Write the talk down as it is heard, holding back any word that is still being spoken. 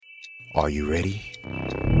Are you ready?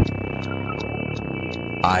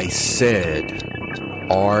 I said,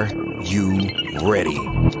 are you ready?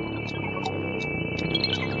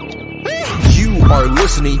 You are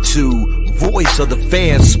listening to Voice of the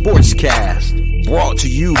Fans Sportscast, brought to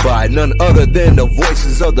you by none other than the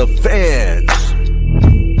voices of the fans.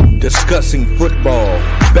 Discussing football,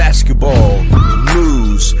 basketball,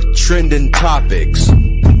 news, trending topics.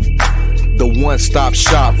 The one-stop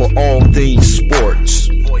shop for all things sports.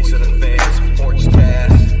 Voice of the Fans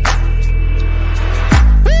Sportscast.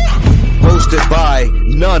 Hosted by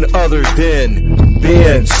none other than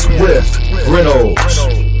Ben Swift Reynolds,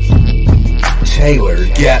 Taylor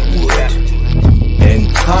Gatwood, and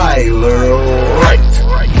Tyler Wright.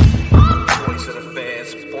 Voice of the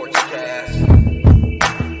Fans Sportscast.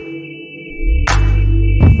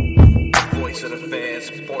 Voice of the Fans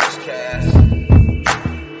Sportscast.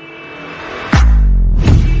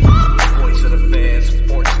 Voice of the Fans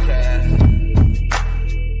Sportscast.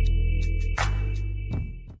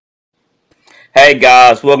 Hey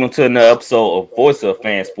guys, welcome to another episode of Voice of the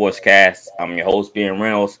Fans Sportscast. I'm your host, Ben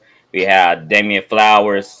Reynolds. We have Damian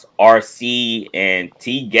Flowers, RC, and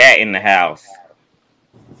T Gat in the house.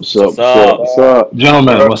 What's up?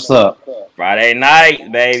 Gentlemen, what's up? Friday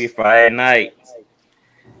night, baby. Friday night.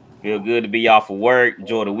 Feel good to be off of work.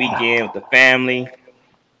 Enjoy the weekend with the family.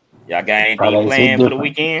 Y'all got anything planned for the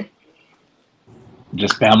weekend?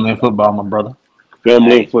 Just family and football, my brother.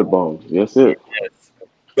 Family and football. Yes, sir. Yes.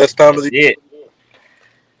 Best time of the year.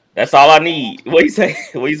 That's all I need. What you say?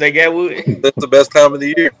 What you say, Gatwood? That's the best time of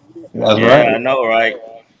the year. That's Yeah, right. I know, right?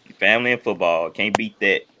 Family and football. Can't beat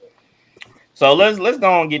that. So let's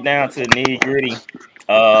go and get down to the nitty-gritty.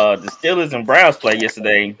 The Steelers and Browns played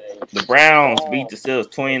yesterday. The Browns beat the Steelers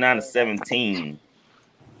 29-17.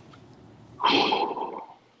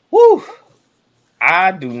 Whew.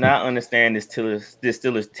 I do not understand this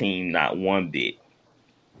Steelers team not one bit.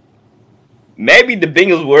 Maybe the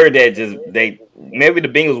Bengals were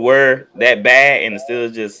that bad and the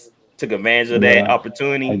Steelers just took advantage of that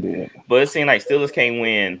opportunity. But it seemed like Steelers can't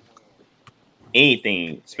win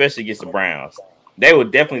anything, especially against the Browns. They were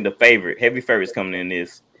definitely the heavy favorites coming in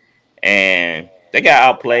this. And they got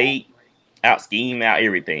outplayed, out-schemed, out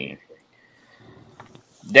everything.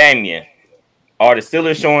 Damian, are the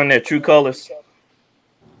Steelers showing their true colors?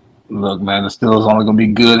 Look, man, the Steelers only gonna be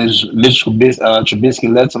good as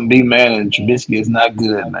Trubisky lets them be, man, and Trubisky is not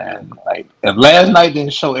good, man. Like, if last night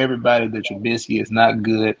didn't show everybody that Trubisky is not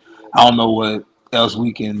good, I don't know what else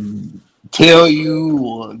we can tell you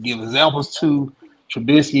or give examples to.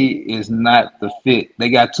 Trubisky is not the fit. They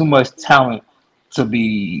got too much talent to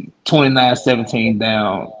be 29-17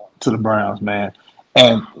 down to the Browns, man.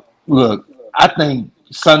 And look, I think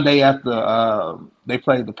Sunday after they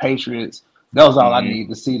played the Patriots, that was all I needed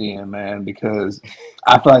to see then, man, because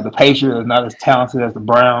I feel like the Patriots are not as talented as the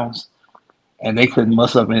Browns, and they couldn't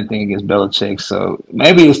muss up anything against Belichick. So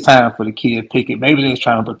maybe it's time for the kid Pickett. Maybe they're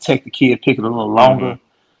trying to protect the kid Pickett a little longer.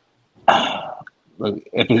 Look,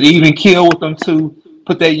 if it's even kill with them two,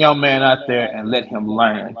 put that young man out there and let him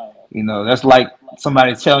learn. You know, that's like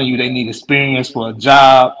somebody telling you they need experience for a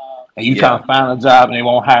job, and you trying to find a job and they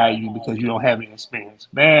won't hire you because you don't have any experience.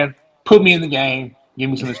 Man, put me in the game. Give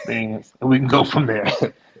me some experience, and we can go from there.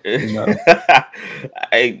 You know?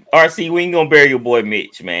 Hey, RC, we ain't gonna bury your boy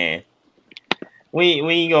Mitch, man. We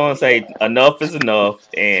ain't gonna say enough is enough,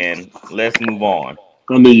 and let's move on.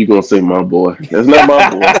 I knew you gonna say my boy. That's not my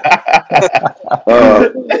boy.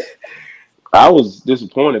 I was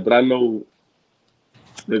disappointed, but I know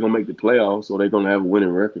they're gonna make the playoffs, so they're gonna have a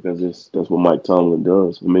winning record because that's what Mike Tomlin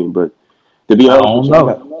does. I mean, but to be honest,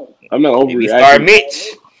 I'm not overreacting.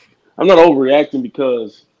 Mitch. I'm not overreacting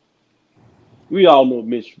because we all know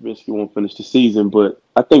Mitch Trubisky won't finish the season, but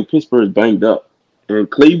I think Pittsburgh is banged up, and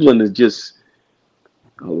Cleveland is just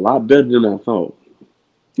a lot better than I thought.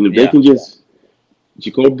 And if they can just,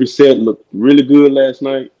 Jacoby Brissett looked really good last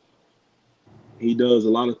night. He does a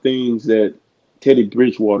lot of things that Teddy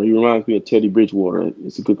Bridgewater. He reminds me of Teddy Bridgewater.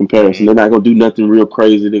 It's a good comparison. They're not gonna do nothing real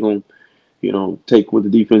crazy. They're gonna, take what the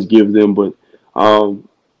defense gives them, but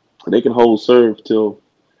they can hold serve till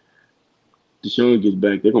Deshaun gets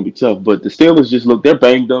back. They're gonna be tough. But the Steelers they're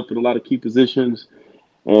banged up in a lot of key positions,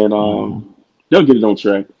 and they'll get it on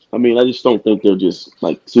track. I mean, I just don't think they're just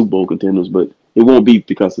like Super Bowl contenders, but it won't be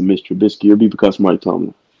because of Mitch Trubisky. It'll be because of Mike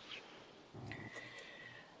Tomlin.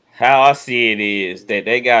 How I see it is that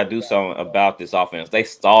they got to do something about this offense. They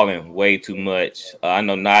stalling way too much. I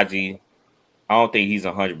know Najee, I don't think he's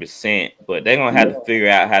 100%, but they're going to have to figure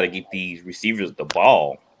out how to get these receivers the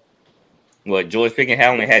ball. George Pickens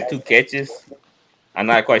only had 2 catches. I'm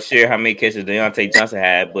not quite sure how many catches Deontay Johnson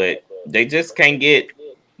had, but they just can't get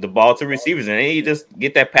the ball to receivers, and they just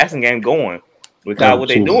get that passing game going. Because what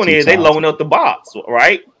they're doing is they loading up the box,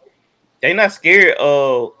 right? They're not scared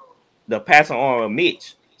of the passing arm of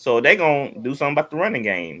Mitch, so they're gonna do something about the running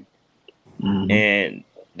game, and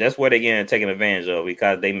that's what they're getting taken advantage of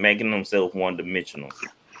because they making themselves one-dimensional.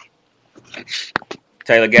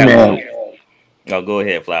 Taylor Gatwood. Oh, go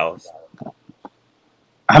ahead, Flowers.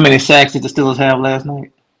 How many sacks did the Steelers have last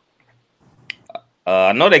night?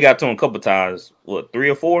 I know they got to him a couple times. What, 3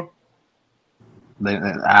 or 4?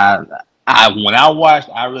 When I watched,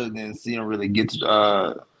 I really didn't see him really get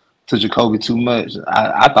to Jacoby too much.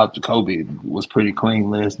 I thought Jacoby was pretty clean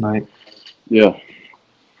last night. Yeah.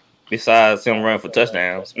 Besides him running for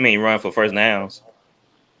touchdowns, run for first downs.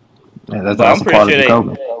 Yeah, that's I'm pretty sure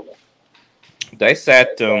Jacoby. They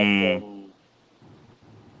sacked him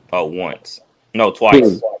once. No,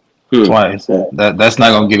 twice. Twice. That's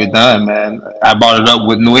not gonna get it done, man. I brought it up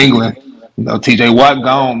with New England. You know, TJ Watt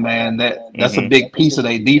gone, man. That's a big piece of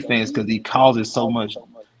their defense because he causes so much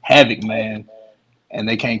havoc, man. And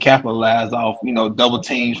they can't capitalize off, double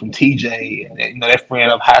teams from TJ and that friend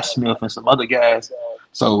of Highsmith and some other guys.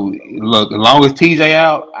 So look, as long as TJ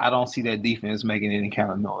out, I don't see that defense making any kind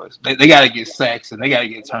of noise. They got to get sacks and they got to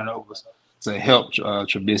get turnovers to help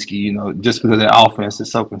Trubisky. Just because their offense is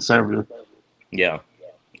so conservative. Yeah,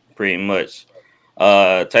 pretty much.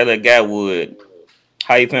 Taylor Gatwood,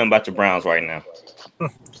 how you feeling about your Browns right now?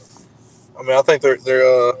 I think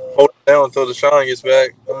they're holding down until Deshaun gets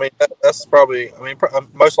back. That's probably.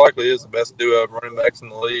 Most likely is the best duo of running backs in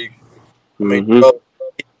the league.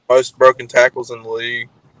 Most broken tackles in the league.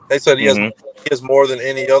 They said he has more than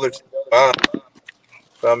any other team combined.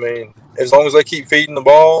 So, as long as they keep feeding the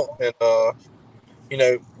ball and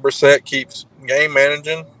Brissett keeps game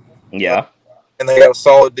managing. Yeah. And they have a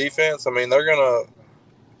solid defense.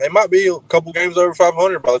 They might be a couple games over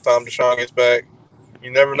 500 by the time Deshaun gets back. You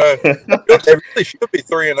never know. They really should be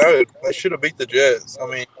 3-0. They should have beat the Jets.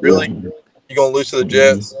 Really, you gonna lose to the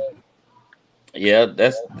Jets? Yeah,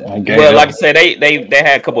 well. Like I said, they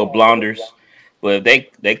had a couple of blunders, but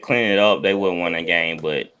if they clean it up, they wouldn't win a game.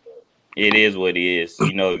 But it is what it is.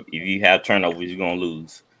 If you have turnovers, you're gonna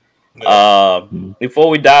lose. Before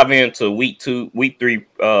we dive into week 3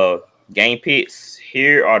 game picks,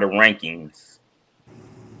 here are the rankings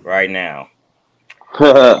right now.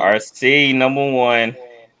 RC number 1,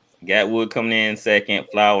 Gatwood coming in second,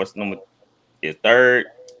 Flowers is third.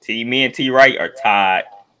 Me and T Wright are tied,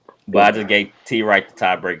 but I just gave T Wright the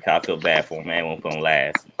tiebreaker. I feel bad for him, man. I won't put him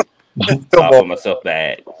last. So I put myself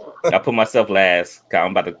bad. I put myself last because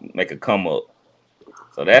I'm about to make a come up.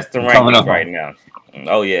 So that's the rankings right now.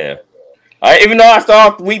 Oh yeah. Even though I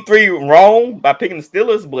started week 3 wrong by picking the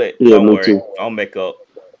Steelers, but don't worry, I'll make up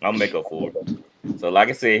for it. So, like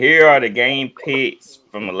I said, here are the game picks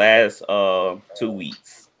from the last 2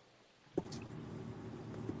 weeks.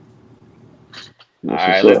 All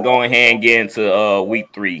right, let's go ahead and get into week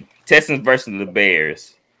 3. Texans versus the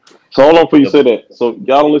Bears. So, hold on before you say that. So,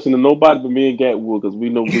 y'all don't listen to nobody but me and Gatwood because we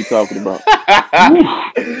know what we're talking about.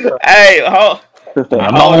 Hey, I'm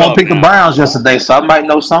the only one picked the Browns yesterday, so I might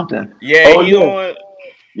know something. Yeah,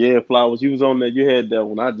 Yeah, Flowers, you was on there. You had that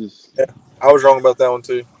one. I was wrong about that one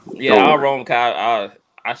too. Yeah, I was wrong, Kyle.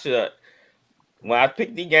 I should. When I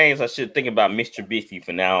pick these games, I should think about Mr. Trubisky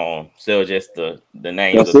from now on. So just the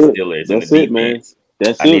names of the Steelers and the defense.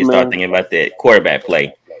 I need to start thinking about that quarterback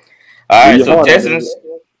play. All right, so Texans,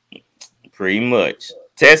 pretty much.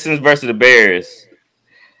 Texans versus the Bears.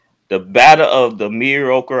 The battle of the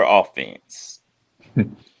mediocre offense.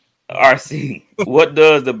 RC, what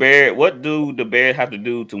do the Bears have to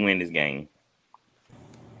do to win this game?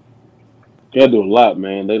 They gotta do a lot,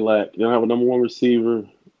 man. They don't have a number 1 receiver.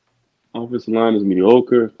 Offensive line is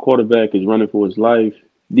mediocre. Quarterback is running for his life.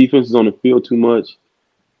 Defense is on the field too much.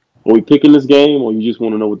 Are we picking this game, or you just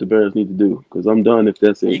want to know what the Bears need to do? Because I'm done if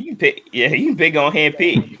that's it. You can pick. Yeah, you can pick on hand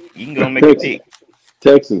pick. You can go make a pick.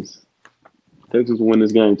 Texans will win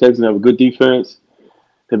this game. Texans have a good defense.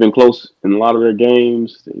 They've been close in a lot of their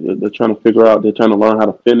games. They're trying to figure out. They're trying to learn how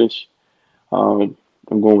to finish. I'm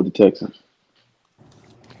going with the Texans.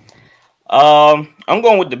 I'm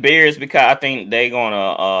going with the Bears because I think they're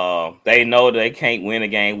gonna. They know they can't win a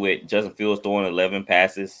game with Justin Fields throwing 11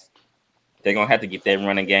 passes. They're gonna have to get that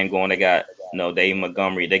running game going. They got Dave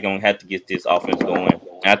Montgomery. They're gonna have to get this offense going.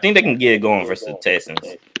 And I think they can get it going versus the Texans.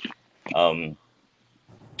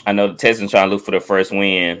 I know the Texans trying to look for the first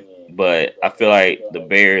win, but I feel like the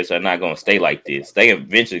Bears are not gonna stay like this. They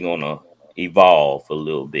eventually gonna evolve a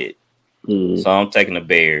little bit. So I'm taking the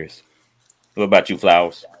Bears. What about you,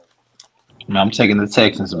 Flowers? I'm taking the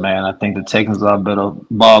Texans, man. I think the Texans are a better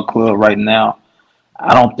ball club right now.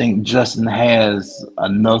 I don't think Justin has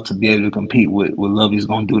enough to be able to compete with what Lovey's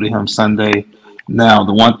going to do to him Sunday. Now,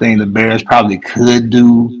 the one thing the Bears probably could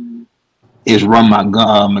do is run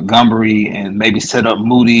Montgomery and maybe set up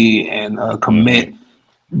Moody and commit.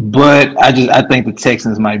 But I think the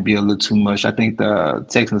Texans might be a little too much. I think the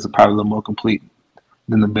Texans are probably a little more complete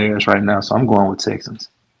than the Bears right now, so I'm going with Texans.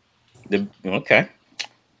 Okay.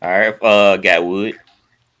 All right, Gatwood.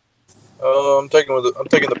 I'm taking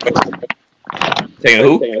the Bears. Taking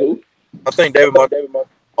who? I think David Montgomery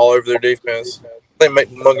all over their defense. I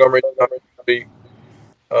think Montgomery be,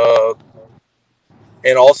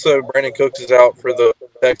 and also Brandon Cooks is out for the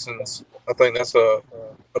Texans. I think that's a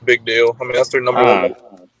big deal. I mean, that's their number one.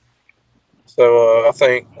 So I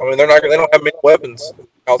mean, they don't have many weapons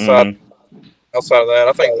outside of that.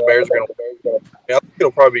 I think the Bears are going to. I think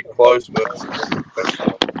it'll probably be close, but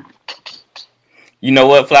you know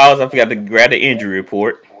what, Flowers? I forgot to grab the injury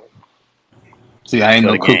report. See, I ain't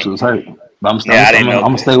know Cooks was hurt. I'm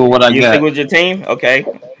gonna stay with what I got. You stick with your team, okay?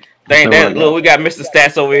 Look, we got Mr.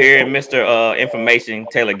 Stats over here and Mr. Information,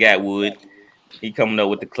 Taylor Gatwood. He coming up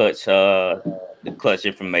with the clutch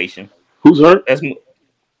information. Who's hurt? That's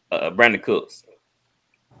Brandon Cooks.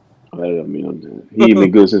 I mean, he ain't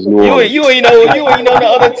been good since New Orleans. You ain't know the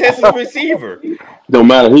other Texas receiver. Don't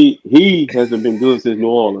matter. He hasn't been good since New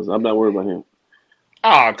Orleans. I'm not worried about him.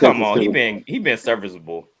 Oh, come on. He been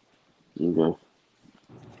serviceable. Okay.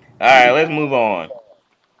 All right, let's move on.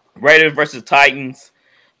 Raiders versus Titans.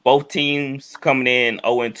 Both teams coming in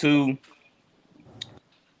 0-2.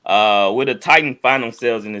 Will the Titans find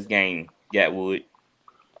themselves in this game, Gatwood?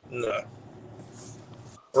 No.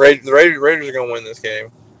 The Raiders are going to win this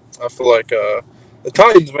game. I feel like the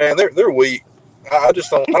Titans, man, they're weak. I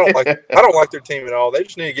don't like their team at all. They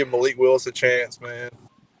just need to give Malik Willis a chance, man.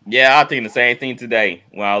 Yeah, I think the same thing today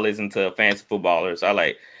when I listen to fantasy footballers.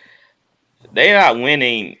 They're not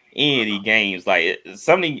winning any of these games. Like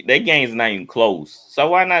some of their games are not even close. So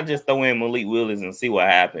why not just throw in Malik Willis and see what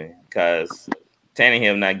happens? Because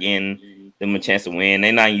Tannehill not getting them a chance to win.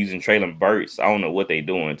 They're not using Treylon Burks. I don't know what they're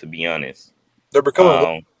doing, to be honest. They're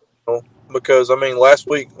becoming because I mean, last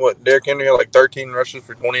week Derrick Henry had like 13 rushes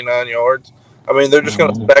for 29 yards. I mean, they're just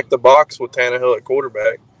going to stack the box with Tannehill at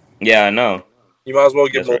quarterback. Yeah, I know. You might as well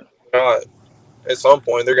give them a shot. At some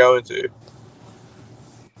point, they're going to.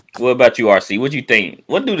 What about you, RC? What do you think?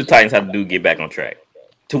 What do the Titans have to do to get back on track?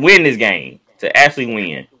 To win this game, to actually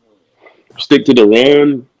win? Stick to the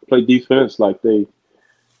run, play defense like they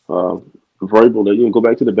Vrabel. Go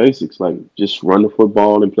back to the basics. Like just run the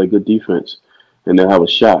football and play good defense, and they'll have a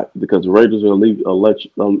shot because the Raiders will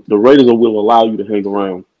will allow you to hang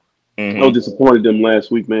around. I was disappointed them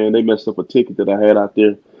last week, man. They messed up a ticket that I had out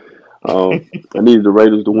there. I needed the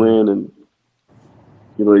Raiders to win, and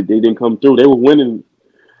they didn't come through. They were winning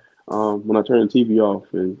when I turned the TV off,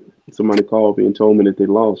 and somebody called me and told me that they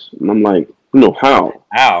lost, and I'm like, how?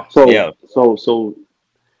 How? So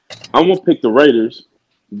I'm gonna pick the Raiders,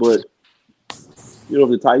 but if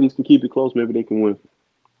the Titans can keep it close, maybe they can win.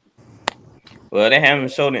 Well, they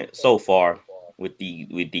haven't shown it so far with the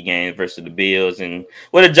games versus the Bills and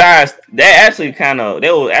the Giants.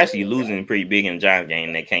 They were actually losing pretty big in the Giants game.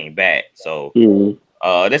 And they came back, so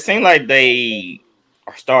they seem like they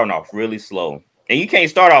are starting off really slow. And you can't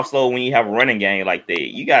start off slow when you have a running game like that.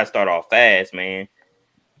 You gotta start off fast, man.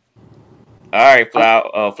 All right,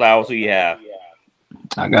 Flowers, who you have?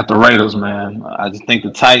 I got the Raiders, man. I just think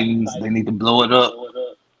the Titans, they need to blow it up.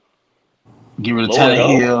 Get rid of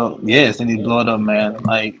Tannehill. Yes, they need to blow it up, man.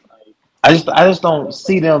 Like I just don't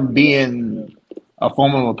see them being a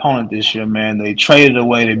formidable opponent this year, man. They traded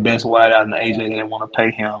away their best wideout in the AJ. They didn't want to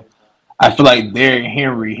pay him. I feel like Derrick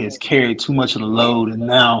Henry has carried too much of the load, and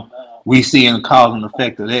now we see a cause and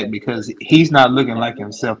effect of that because he's not looking like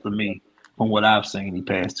himself to me from what I've seen the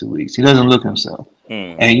past 2 weeks. He doesn't look himself.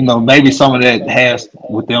 And, maybe some of that has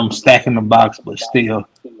with them stacking the box, but still,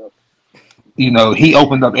 he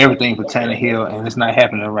opened up everything for Tannehill, and it's not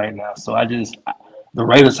happening right now. So the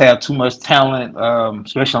Raiders have too much talent,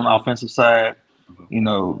 especially on the offensive side.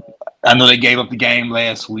 I know they gave up the game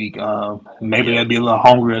last week. Maybe they'll be a little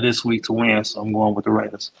hungrier this week to win, so I'm going with the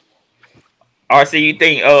Raiders. RC, you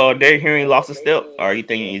think Derrick Henry lost a step, or you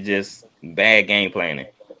think it's just bad game planning?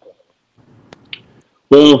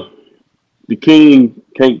 Well, the king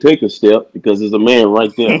can't take a step because there's a man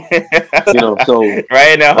right there. So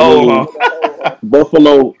right in that hole.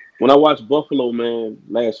 Buffalo. When I watched Buffalo, man,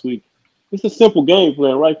 last week, it's a simple game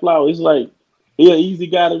plan, right, Flower? It's like he's an easy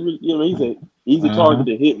guy to, he's an easy target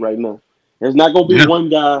to hit right now. There's not gonna be one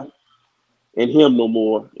guy and him no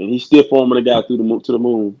more, and he's still forming a guy to the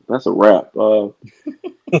moon. That's a wrap. I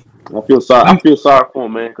feel sorry for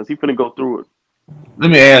him, man, because he's finna go through it. Let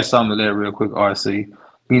me add something to that real quick, RC.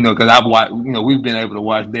 Because I've watched. We've been able to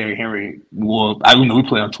watch Derrick Henry. Well, we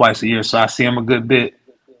play him twice a year, so I see him a good bit.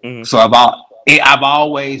 Mm-hmm. So I've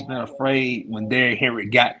always been afraid when Derrick Henry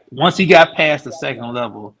once he got past the second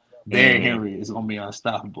level, Derrick Henry is gonna be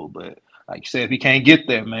unstoppable. But like you said, if he can't get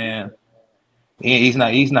there, man, he's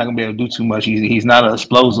not gonna be able to do too much. He's not an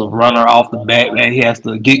explosive runner off the bat, man. He has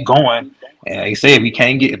to get going. And like I said,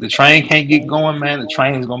 if the train can't get going, man, the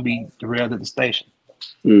train is gonna be derailed at the station.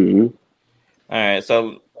 Mm-hmm. All right,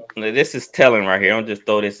 so this is telling right here. I'll just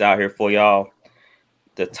throw this out here for y'all.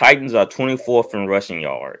 The Titans are 24th in rushing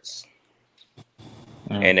yards,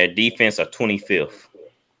 and their defense are 25th.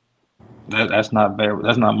 That's not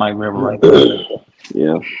Mike Vrabel right there.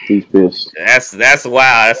 Yeah, he's pissed. That's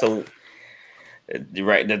wow.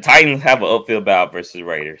 Right. The Titans have an upfield battle versus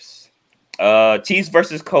Raiders. Chiefs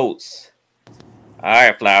versus Colts. All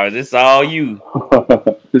right, Flowers, this is all you.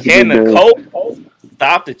 Can the Colts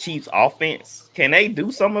stop the Chiefs' offense? Can they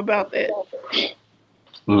do something about that?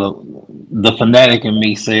 Look, the fanatic in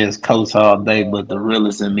me says Colts all day, but the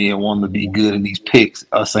realist in me and wanting to be good in these picks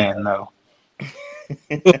are saying no.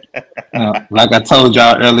 Like I told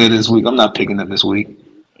y'all earlier this week, I'm not picking them this week.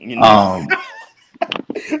 I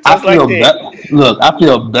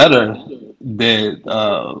feel better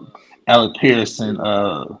that Alec Pierce and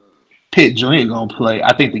Pitt Jr. gonna play.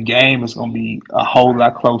 I think the game is gonna be a whole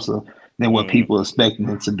lot closer than what people are expecting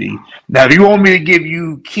it to be. Now, if you want me to give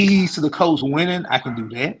you keys to the Colts winning, I can do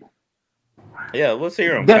that. Yeah, let's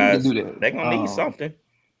hear them, guys. Do that. They're gonna need something.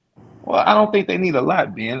 Well, I don't think they need a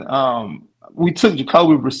lot, Ben. We took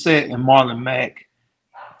Jacoby Brissett and Marlon Mack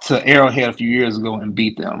to Arrowhead a few years ago and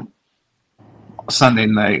beat them Sunday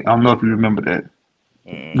night. I don't know if you remember that.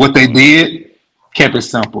 What they did, kept it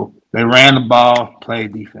simple. They ran the ball,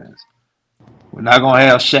 played defense. We're not going to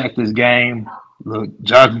have Shaq this game. Look,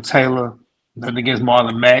 Jonathan Taylor, nothing against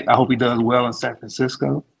Marlon Mack. I hope he does well in San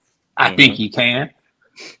Francisco. I think he can.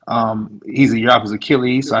 He's a year off his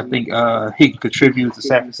Achilles, so I think he can contribute to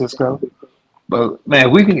San Francisco. But man,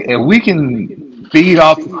 if we can feed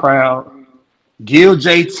off the crowd, give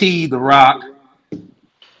JT the rock,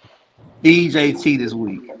 feed JT this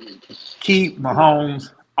week. Keep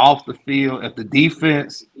Mahomes off the field. If the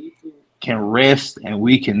defense can rest and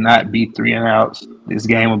we cannot be 3 and outs, this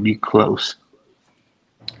game will be close.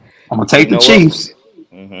 I'm gonna take the Chiefs,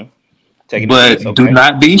 but do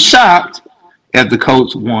not be shocked if the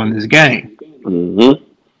Colts won this game.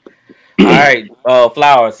 All right,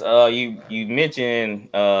 Flowers. You mentioned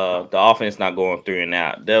the offense not going 3 and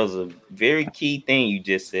out. That was a very key thing you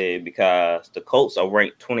just said because the Colts are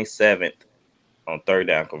ranked 27th on third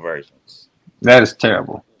down conversions. That is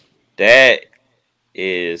terrible. That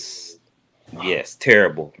is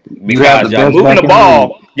terrible because y'all moving the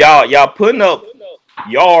ball, y'all putting up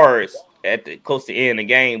yards at the close to the end of the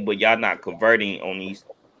game, but y'all not converting on these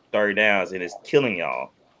third downs, and it's killing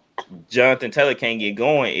y'all. Jonathan Taylor can't get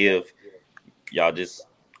going if y'all just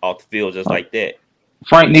off the field just like that.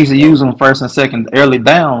 Frank needs to use them first and second early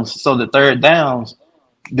downs, so the third downs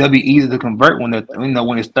they'll be easy to convert when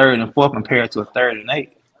when it's third and fourth compared to a 3rd and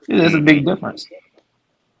 8. There's a big difference.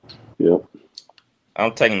 Yeah,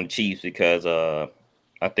 I'm taking the Chiefs because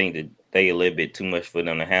I think that they a little bit too much for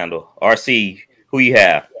them to handle. RC, who you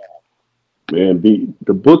have? Man,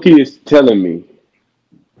 the bookie is telling me.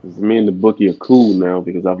 Me and the bookie are cool now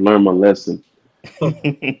because I've learned my lesson.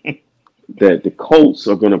 That the Colts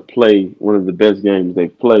are going to play one of the best games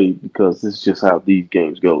they've played because this is just how these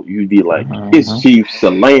games go. You'd be like, it's Chiefs a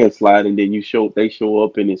landslide, and then they show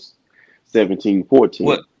up and it's 17-14.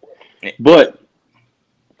 What? But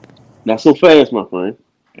not so fast, my friend.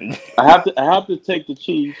 I have to take the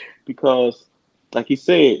Chiefs because, like he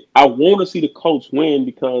said, I want to see the Colts win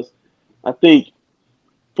because I think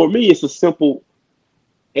for me it's a simple.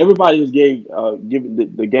 Everybody has given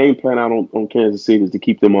the game plan out on Kansas City is to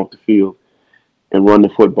keep them off the field and run the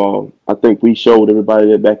football. I think we showed everybody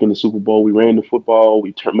that back in the Super Bowl. We ran the football.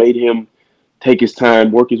 We made him take his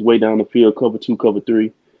time, work his way down the field, cover 2, cover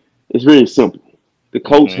 3. It's really simple. The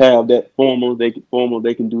Colts have that formula. They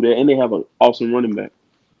can do that, and they have an awesome running back.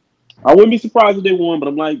 I wouldn't be surprised if they won, but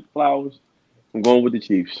I'm like Flowers. I'm going with the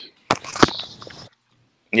Chiefs.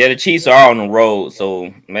 Yeah, the Chiefs are on the road,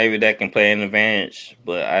 so maybe that can play an advantage,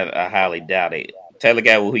 but I highly doubt it. Taylor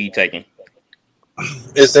Guy, who you taking?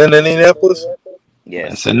 It's in Indianapolis?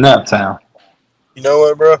 Yes. It's in Nuttown. You know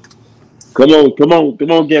what, bro? Come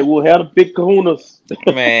on, get. We'll have the big kahunas.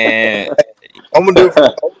 Man. I'm going to do it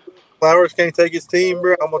for Flowers can't take his team,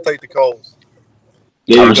 bro. I'm going to take the Colts.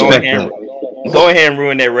 Yeah, go ahead and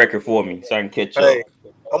ruin that record for me so I can catch up.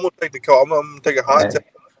 I'm going to take the Colts. I'm going to take a hot take.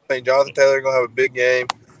 I think Jonathan Taylor going to have a big game.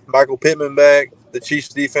 Michael Pittman back. The Chiefs'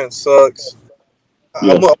 defense sucks.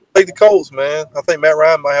 Yeah. I'm gonna take the Colts, man. I think Matt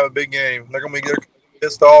Ryan might have a big game. They're gonna be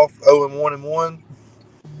pissed off, 0-1. I'm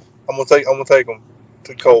gonna take them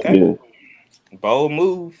to Colts. Okay. Yeah. Bold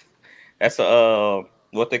move. That's a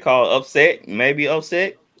what they call upset, maybe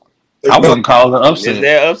upset. I wouldn't call it upset. Is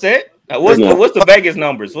there upset? What's the Vegas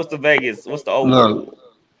numbers? What's the over? Look,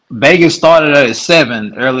 Vegas started at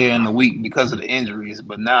 7 earlier in the week because of the injuries,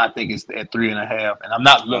 but now I think it's at 3.5. And I'm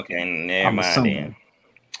not looking. Okay, never I'm mind assuming. then.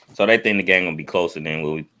 So they think the game gonna be closer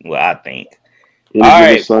than what I think. All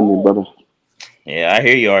right, Sunday, brother. Yeah, I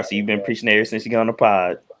hear you, RC. You've been preaching ever since you got on the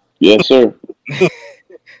pod. Yes, sir.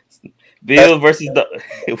 Bills versus the.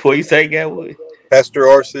 What you say, Gatwood? Pastor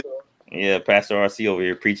RC. Yeah, Pastor RC over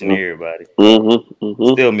here preaching to everybody.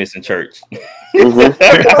 Still missing church.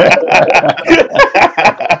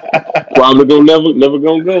 Probably never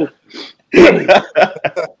gonna go.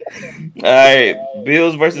 All right,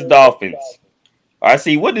 Bills versus Dolphins.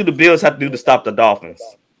 RC, what do the Bills have to do to stop the Dolphins?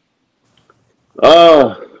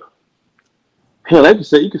 Hell,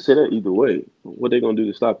 you could say that either way. What they gonna do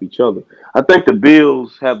to stop each other? I think the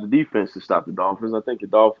Bills have the defense to stop the Dolphins. I think the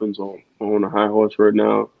Dolphins are on a high horse right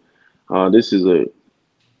now. This is a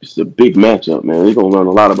big matchup, man. We're gonna learn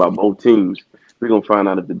a lot about both teams. We're gonna find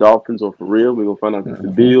out if the Dolphins are for real. We're gonna find out if the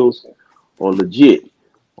Bills are legit,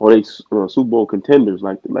 or they Super Bowl contenders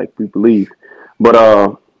like we believe.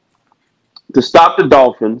 But to stop the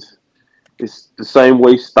Dolphins, it's the same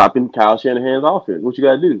way stopping Kyle Shanahan's offense. What you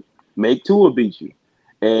gotta do? Make Tua beat you.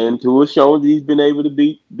 And Tua's shown that he's been able to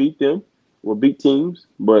beat them or beat teams.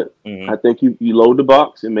 But I think you load the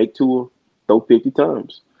box and make Tua throw 50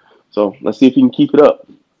 times. So let's see if he can keep it up.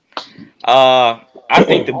 I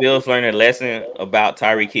think the Bills learned a lesson about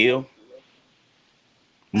Tyreek Hill.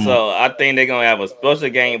 So I think they're going to have a special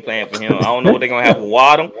game plan for him. I don't know what they're going to have for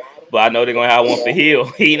Waddle, but I know they're going to have one for Hill.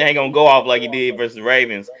 He ain't going to go off like he did versus the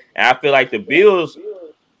Ravens. And I feel like the Bills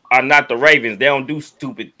are not the Ravens. They don't do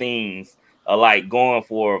stupid things like going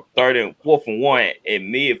for 3rd and 4th and 1 at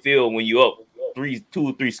midfield when you up 2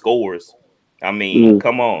 or 3 scores. I mean,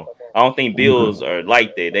 come on. I don't think Bills are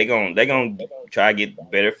like that. They're gonna try to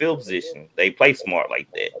get better field position. They play smart like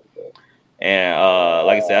that. And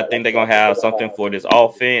like I said, I think they're gonna have something for this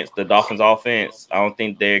offense, the Dolphins offense. I don't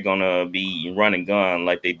think they're gonna be running gun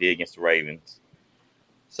like they did against the Ravens.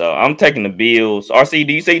 So I'm taking the Bills. RC,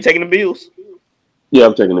 do you say you're taking the Bills? Yeah,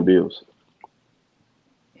 I'm taking the Bills.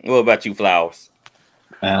 What about you, Flowers?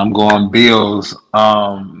 And I'm going Bills.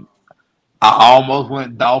 I almost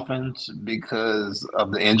went Dolphins because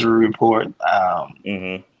of the injury report.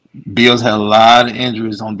 Bills had a lot of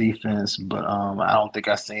injuries on defense, but I don't think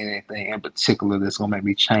I've seen anything in particular that's going to make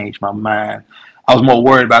me change my mind. I was more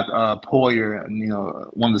worried about Poyer,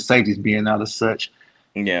 one of the safeties being out as such.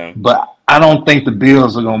 Yeah. But I don't think the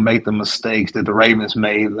Bills are going to make the mistakes that the Ravens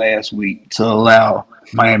made last week to allow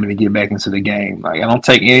Miami to get back into the game. Like, I don't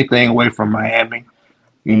take anything away from Miami.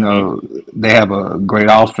 They have a great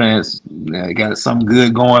offense. They got something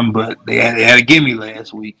good going, but they had a gimme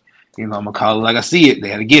last week. I'm going to call it like I see it. They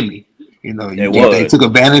had a gimme. They took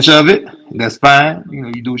advantage of it. That's fine.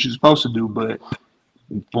 You do what you're supposed to do. But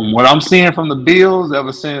from what I'm seeing from the Bills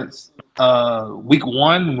ever since week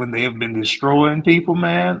 1, when they have been destroying people,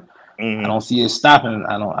 man, I don't see it stopping.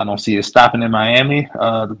 I don't see it stopping in Miami.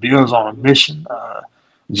 The Bills are on a mission.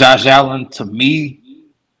 Josh Allen, to me,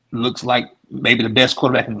 looks like maybe the best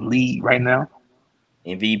quarterback in the league right now.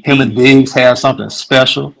 MVP. Him and Diggs have something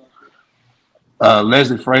special.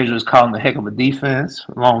 Leslie Frazier is calling a heck of a defense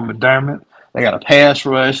along with McDermott. They got a pass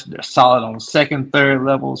rush. They're solid on 2nd, 3rd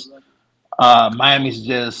levels. Miami's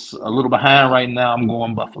just a little behind right now. I'm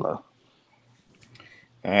going Buffalo.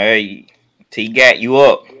 All right. T-Gat, you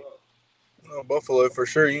up? Oh, Buffalo for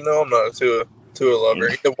sure. I'm not a Tua lover.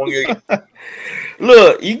 He had one game.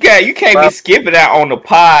 Look, you can't be skipping out on the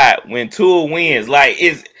pod when Tua wins. Like,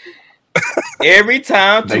 it's every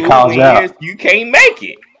time Tua wins, you can't make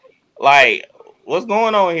it. Like, what's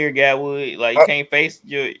going on here, Gatwood? Like, you can't face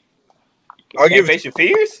your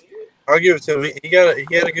fears? I'll give it to him. He had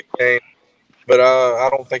a good game, but I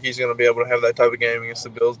don't think he's going to be able to have that type of game against the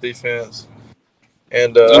Bills defense.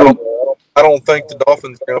 And I don't think the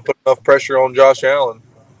Dolphins are going to put enough pressure on Josh Allen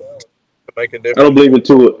to make a difference. I don't believe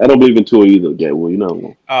in Tua either,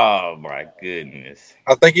 Gatwood. Oh my goodness!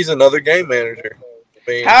 I think he's another game manager.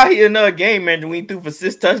 How he another game manager when he threw for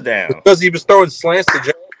 6 touchdowns? Because he was throwing slants to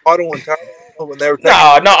James Waddle and Tyler when they were.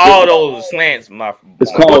 Not all those slants.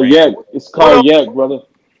 It's called yak. It's called yak, brother.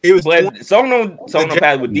 He was. But some of them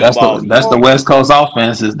pass with deep That's balls. That's the West Coast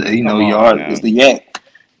offense. Is the it's the yak.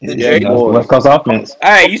 West Coast offense. All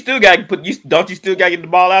right, you still got to don't you still got to get the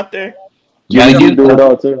ball out there? Jimmy G do it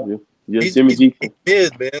all too. He's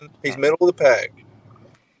mid, man. He's middle of the pack.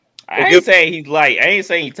 I ain't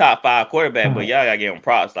saying he's top 5 quarterback, but y'all gotta give him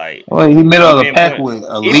props. Like, well, he middle of the pack with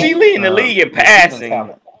elite. If he leading the league in passing,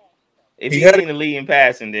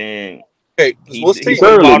 then he's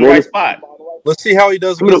on the right spot. Let's see how he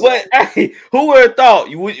does. Who would have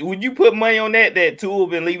thought? Would you put money on that Tua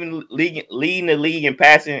been leading the league in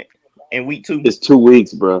passing in week 2? It's 2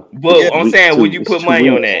 weeks, bro. But I'm saying, would you put money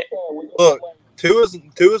on that? Look, 2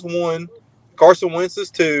 is 1. Carson Wentz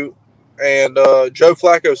is 2, and Joe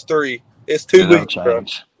Flacco's 3. It's 2 weeks, bro.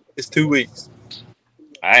 It's 2 weeks.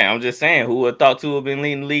 I'm just saying, who would have thought Tua been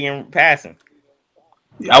leading the league in passing?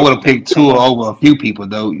 I would have picked Tua over a few people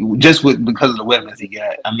though, just because of the weapons he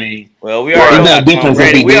got. I mean, well, we already know difference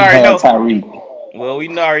if he didn't have Tyreek. Well, we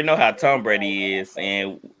already know how Tom Brady is,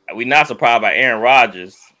 and we're not surprised by Aaron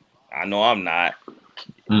Rodgers. I know I'm not.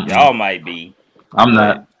 Y'all might be. I'm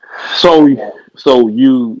not. So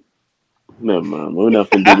you. Never mind. We're not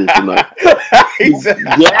gonna do this tonight.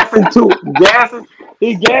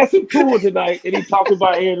 He's gassing Tua tonight, and he's talking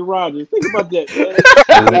about Aaron Rodgers. Think about that, man.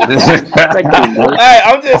 Hey,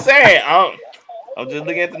 I'm just saying. I'm just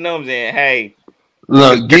looking at the numbers and hey,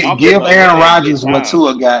 look, give Aaron Rodgers what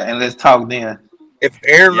Tua got, and let's talk then. If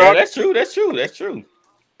Aaron Rodgers, that's true.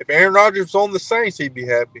 If Aaron Rodgers was on the Saints, he'd be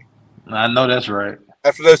happy. I know that's right.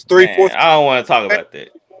 After those 3-4, I don't want to talk about that.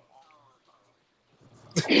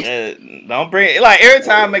 Don't bring it. Like every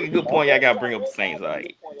time I make a good point, y'all gotta bring up the Saints.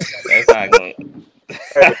 Like that's not going.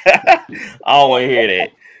 I don't want to hear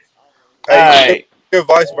that. Hey, right.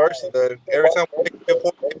 Vice versa though. Every time we make a good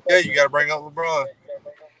point, you gotta bring up LeBron.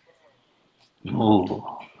 Ooh.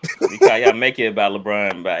 Because y'all make it about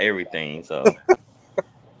LeBron about everything. So, all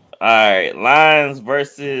right, Lions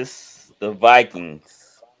versus the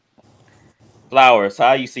Vikings. Flowers,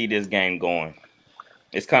 how you see this game going?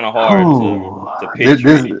 It's kind of hard to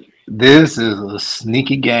picture. This is a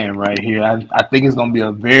sneaky game right here. I think it's going to be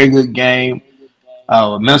a very good game.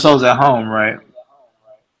 Minnesota's at home, right?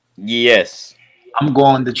 Yes. I'm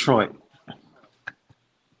going Detroit.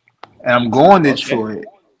 And I'm going Detroit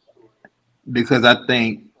because I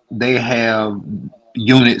think they have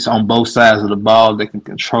units on both sides of the ball that can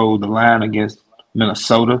control the line against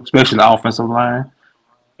Minnesota, especially the offensive line.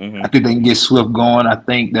 I think they can get Swift going. I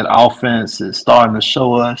think that offense is starting to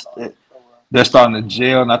show us that they're starting to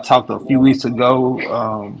gel. And I talked a few weeks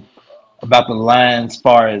ago about the Lions as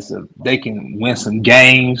far as if they can win some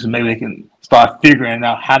games. Maybe they can start figuring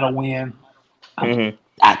out how to win.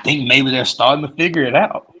 I think maybe they're starting to figure it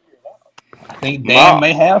out. I think Dan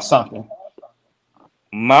may have something.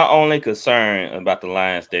 My only concern about the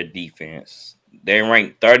Lions, their defense. They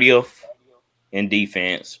ranked 30th in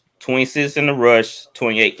defense. 26 in the rush,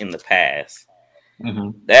 28 in the pass.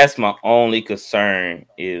 That's my only concern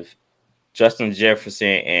if Justin Jefferson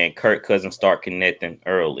and Kirk Cousins start connecting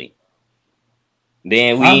early.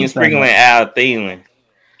 Then we ain't sprinkling out Thielen.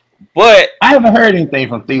 But I haven't heard anything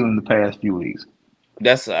from Thielen the past few weeks.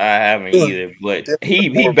 I haven't either. But he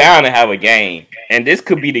bound to have a game. And this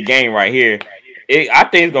could be the game right here. I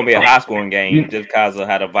think it's gonna be a high scoring game just because of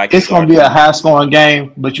how the Vikings. It's gonna be a high scoring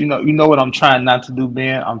game, but you know what I'm trying not to do,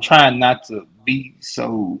 Ben. I'm trying not to be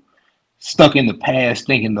so stuck in the past,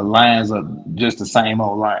 thinking the Lions are just the same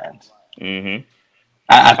old Lions.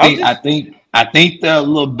 I think they're a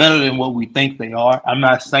little better than what we think they are. I'm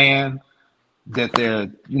not saying that they're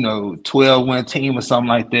 12-win team or something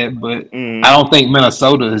like that, but I don't think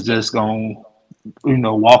Minnesota is just gonna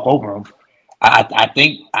walk over them. I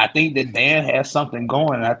think that Dan has something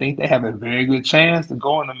going. I think they have a very good chance to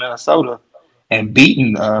go into Minnesota and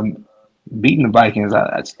beating the Vikings.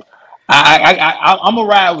 I'm gonna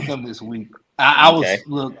ride with them this week. I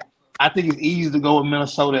think it's easy to go with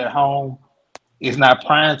Minnesota at home. It's not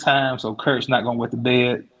prime time, so Kurt's not gonna wet the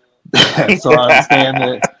bed. So I understand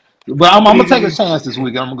that. But I'm gonna take a chance this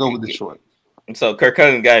week. I'm gonna go with Detroit. So Kirk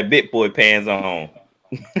Cousins got bit boy pants on.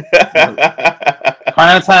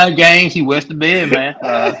 Prime time games, he wets the bed, man.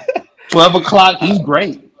 12 o'clock, he's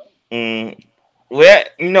great. Well,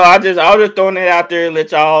 I was just throwing it out there,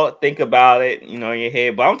 let y'all think about it, in your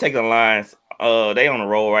head. But I'm taking the Lions. They on the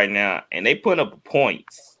roll right now, and they putting up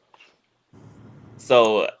points.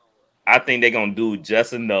 So I think they're gonna do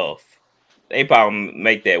just enough. They probably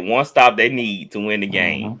make that one stop they need to win the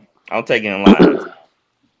game. I'm taking the Lions.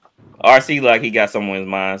 RC like he got something in his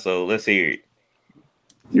mind, so let's hear it.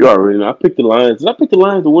 You already know. I picked the Lions. Did I pick the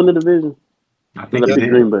Lions to win the division? I think I picked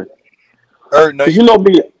Green Bay. No, you know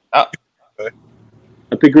me. I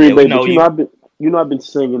picked Green Bay, but I've been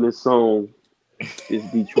singing this song, this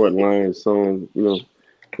Detroit Lions song.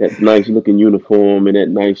 That nice looking uniform and that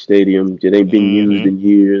nice stadium that ain't been used in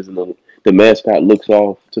years, and the mascot looks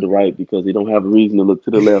off to the right because they don't have a reason to look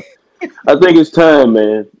to the left. I think it's time,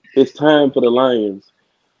 man. It's time for the Lions.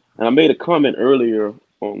 And I made a comment earlier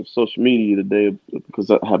on social media today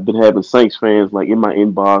because I have been having Saints fans like in my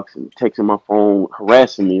inbox and texting my phone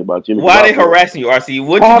harassing me about Jimmy. Why are they harassing you, RC?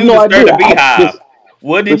 What you do to stir the beehive?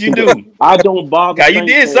 What did you do? I don't bother. You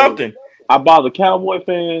did something. I bother Cowboy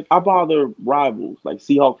fans. I bother rivals like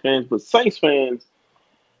Seahawks fans, but Saints fans,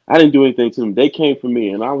 I didn't do anything to them. They came for me,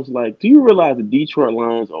 and I was like, "Do you realize the Detroit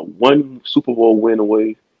Lions are one Super Bowl win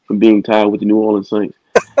away from being tied with the New Orleans Saints?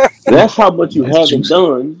 That's how much you haven't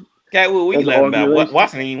done." Okay, well, we laughing about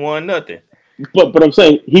Washington ain't won nothing. But I'm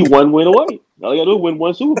saying he one win away. All you gotta do is win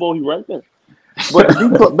one Super Bowl. He right there. But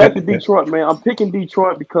Detroit, back to Detroit, man. I'm picking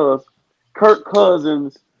Detroit because Kirk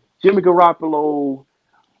Cousins, Jimmy Garoppolo,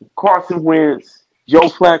 Carson Wentz, Joe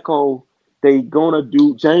Flacco, they gonna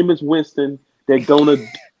do Jameis Winston. They're gonna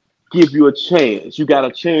give you a chance. You got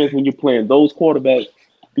a chance when you're playing those quarterbacks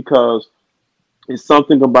because it's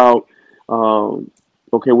something about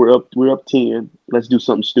okay, we're up 10. Let's do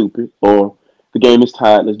something stupid, or the game is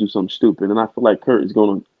tied. Let's do something stupid. And I feel like he's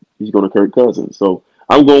gonna Kirk Cousins. So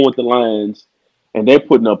I'm going with the Lions, and they're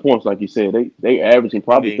putting up points like you said. They averaging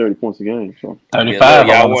probably 30 points a game. So 35.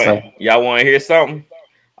 Y'all want to hear something?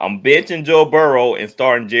 I'm benching Joe Burrow and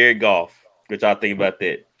starting Jared Goff. What y'all think about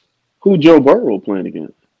that? Who Joe Burrow playing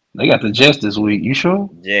against? They got the Jets this week. You sure?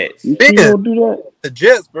 Jets. You don't do that? The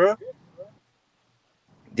Jets, bro.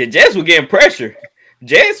 The Jets were getting pressure.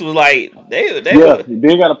 Jets was like they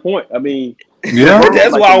got a point. I mean,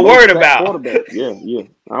 that's what I'm worried about. Yeah.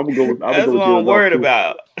 I would go with that's what I'm worried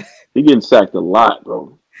about. He getting sacked a lot,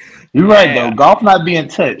 bro. You're right though. Golf not being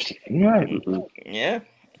touched. You're right. Mm-hmm. Yeah.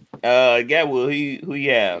 Gadwell, who you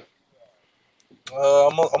have?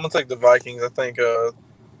 I'm gonna take the Vikings. I think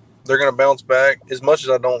they're gonna bounce back. As much as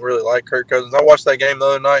I don't really like Kirk Cousins, I watched that game the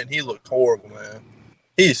other night and he looked horrible, man.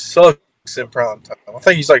 He sucks in prime time. I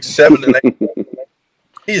think he's like 7-8.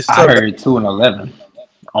 I heard 2-11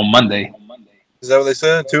 on Monday. Is that what they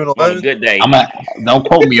said? 2-11. Good day. Don't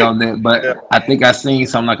quote me on that, but I think I seen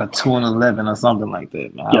something like a 2-11 or something like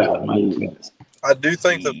that. Man. I do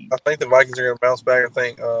think I think the Vikings are going to bounce back. I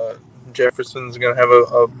think Jefferson's going to have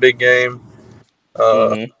a big game.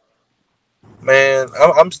 Man,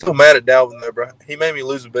 I'm still mad at Dalvin though, bro. He made me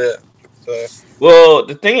lose a bet. So. Well,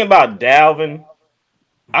 the thing about Dalvin,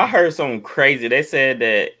 I heard something crazy. They said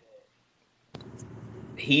that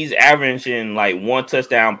he's averaging like 1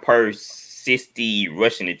 touchdown per 60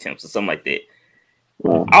 rushing attempts or something like that.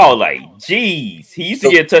 I was like, geez. He used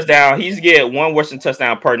to get a touchdown. He used to get 1 rushing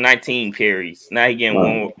touchdown per 19 carries. Now he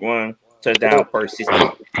getting one touchdown per 60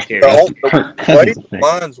 carries. The way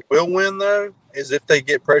Lions will win, though, is if they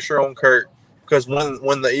get pressure on Kirk. Because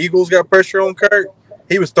when the Eagles got pressure on Kirk,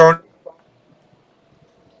 he was throwing.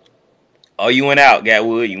 Oh, you went out,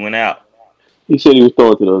 Gatwood. You went out. He said he was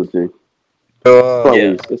throwing to the other team.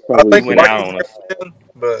 I think went out on us.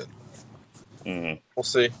 But we'll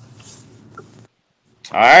see.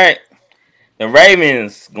 All right. The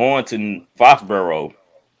Ravens going to Foxborough.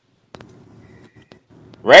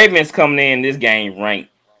 Ravens coming in this game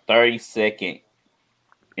ranked 32nd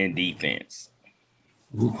in defense.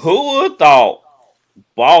 Who would have thought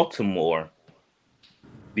Baltimore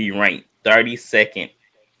be ranked 32nd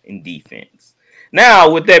in defense?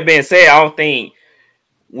 Now, with that being said, I don't think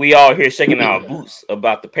we all here shaking our boots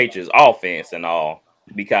about the Patriots offense and all,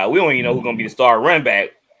 because we don't even know who's going to be the star running back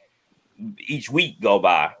each week go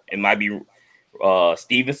by. It might be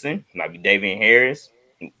Stevenson, it might be David Harris,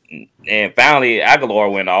 and finally Aguilar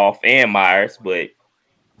went off, and Myers, but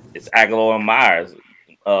it's Aguilar and Myers.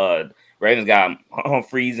 Ravens got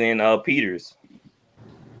Humphreys and Peters.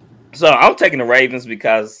 So I'm taking the Ravens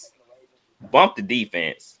because bump the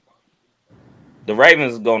defense. The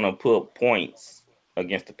Ravens are going to put points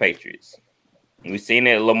against the Patriots. We've seen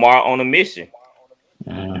that Lamar on a mission.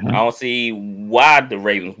 I don't see why the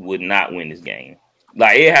Ravens would not win this game.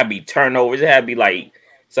 Like, it had to be turnovers. It had to be like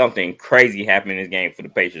something crazy happening in this game for the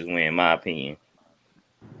Patriots win, in my opinion.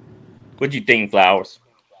 What do you think, Flowers?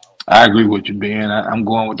 I agree with you, Ben. I'm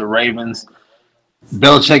going with the Ravens.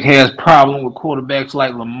 Belichick has problems with quarterbacks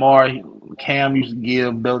like Lamar. Cam used to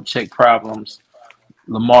give Belichick problems.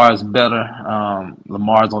 Lamar is better.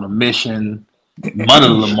 Lamar's on a mission. Money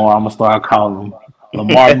Lamar, I'm going to start calling him.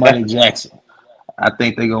 Lamar Money Jackson. I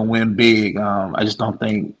think they're going to win big. I just don't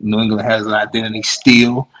think New England has an identity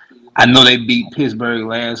still. I know they beat Pittsburgh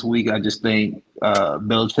last week. I just think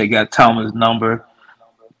Belichick got Thomas' number.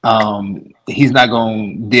 He's not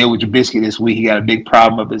going to deal with Trubisky this week. He got a big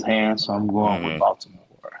problem up his hands, so I'm going with Baltimore.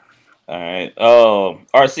 All right.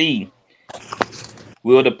 RC,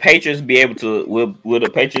 Will the Patriots be able to? Will the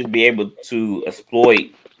Patriots be able to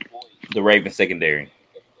exploit the Ravens secondary?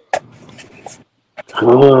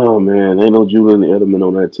 Oh man, ain't no Julian Edelman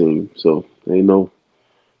on that team, so ain't no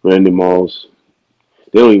Randy Moss.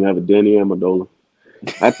 They don't even have a Danny Amendola.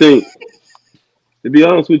 I think, to be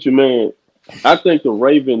honest with you, man, I think the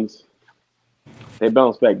Ravens they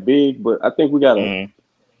bounce back big, but I think we got to.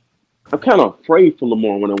 Mm-hmm. I'm kind of afraid for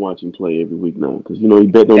Lamar when I watch him play every week now because he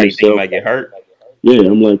bet on himself. He might get hurt. Yeah,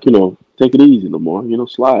 I'm like, take it easy, Lamar.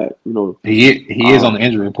 Slide. He is on the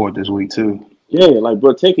injury report this week too. Yeah, like,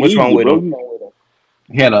 bro, take it What's easy, wrong with bro. him?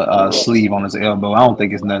 He had a sleeve on his elbow. I don't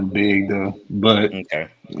think it's nothing big though, but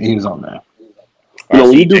he was on there.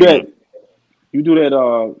 When you do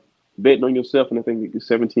that, betting on yourself, and I think it's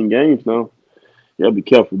 17 games now. Yeah, be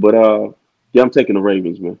careful. But yeah, I'm taking the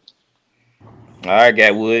Ravens, man. All right,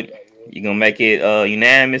 Gatwood, you gonna make it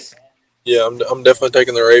unanimous? Yeah, I'm definitely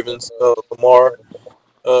taking the Ravens. Lamar,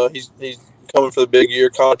 he's coming for the big year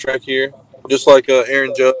contract here, just like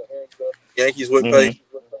Aaron Judge. Yankees wouldn't pay.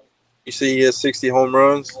 You see, he has 60 home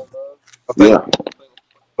runs. I think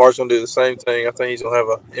Lamar's gonna do the same thing. I think he's gonna have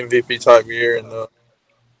an MVP type year, and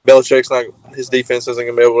Belichick's not. His defense isn't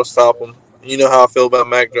gonna be able to stop him. You know how I feel about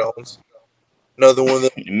Mac Jones. Another one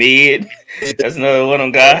that mid. That's another one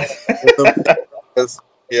of them guys.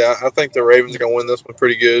 Yeah, I think the Ravens are gonna win this one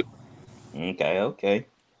pretty good. Okay.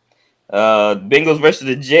 Bengals versus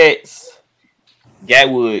the Jets.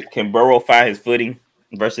 Gatwood, can Burrow find his footing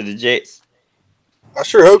versus the Jets? I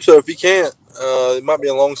sure hope so. If he can't, it might be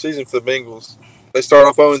a long season for the Bengals. They start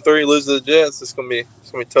off 0-3, lose to the Jets. It's gonna be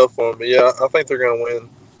tough for them. But yeah, I think they're gonna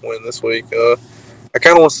win this week. I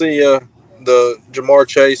kind of want to see the Jamar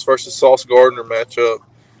Chase versus Sauce Gardner matchup.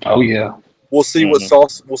 Oh yeah, we'll see what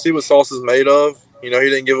Sauce is made of. He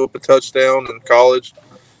didn't give up a touchdown in college.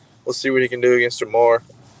 We'll see what he can do against Jamar.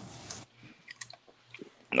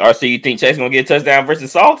 RC, you think Chase gonna get a touchdown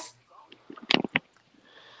versus Sauce?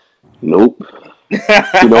 Nope. You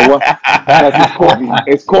know what?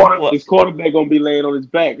 His quarterback gonna be laying on his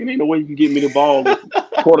back, and ain't no way you can get me the ball.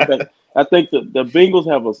 Quarterback. I think the Bengals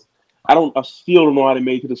have I still don't know how they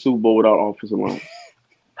made it to the Super Bowl without offensive line.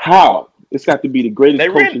 How? It's got to be the greatest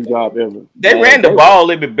coaching job ever. They ran the ball a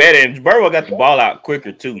little bit better, and Burrow got the ball out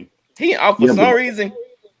quicker too. For some reason,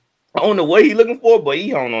 I don't know what he's looking for, but he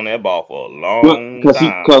hung on that ball for a long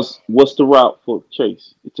time. Because what's the route for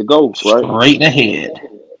Chase? It's a go, right? Straight ahead.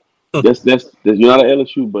 That's you're not an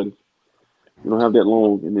LSU, buddy. You don't have that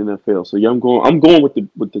long in the NFL. So yeah, I'm going with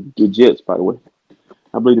the Jets. By the way,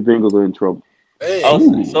 I believe the Bengals are in trouble. Hey.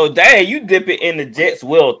 Oh, so dang, you dip it in the Jets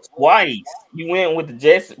well twice. You went with the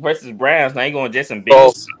Jets versus Browns. Now you going Jets and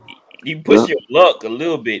Bengals. You push your luck a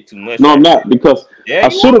little bit too much. No, I'm not, because I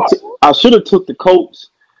should have took the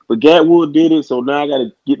Colts, but Gatwood did it. So now I got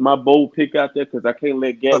to get my bold pick out there because I can't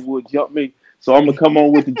let Gatwood jump me. So I'm gonna come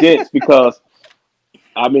on with the Jets because.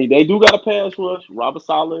 I mean, they do got a pass rush. Robert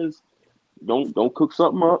Saleh don't cook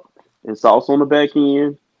something up, and Sauce on the back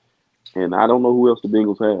end. And I don't know who else the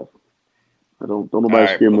Bengals have. I don't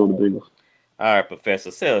nobody scare me on the Bengals. All right,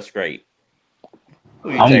 Professor, sell us straight.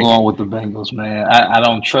 I'm going with the Bengals, man. I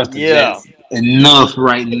don't trust the Jets enough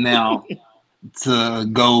right now to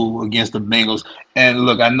go against the Bengals. And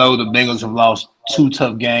look, I know the Bengals have lost 2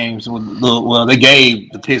 tough games. Well, they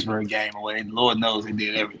gave the Pittsburgh game away. Lord knows they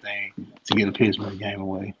did everything to get a Pittsburgh game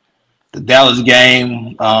away. The Dallas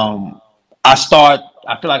game, I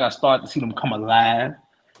feel like I start to see them come alive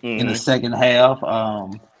in the second half.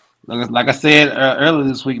 Like I said earlier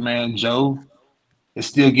this week, man, Joe is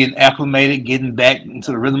still getting acclimated, getting back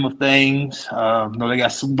into the rhythm of things. They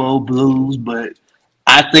got Super Bowl blues, but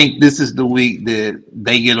I think this is the week that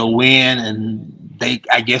they get a win, and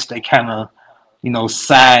I guess they kind of,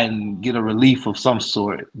 sigh and get a relief of some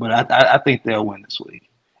sort. But I think they'll win this week.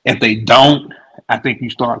 If they don't, I think you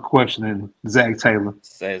start questioning Zach Taylor.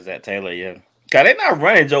 Says Zach Taylor, yeah. God, they're not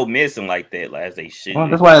running Joe Mixon like that as they should. Well,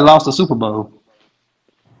 that's why they lost the Super Bowl.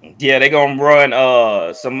 Yeah, they're gonna run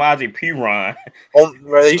Samaje Perine.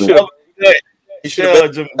 He should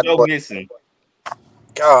have Joe Mixon.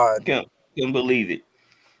 God, couldn't believe it.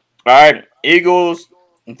 All right, Eagles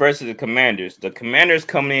versus the Commanders. The Commanders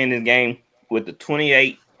coming in this game with the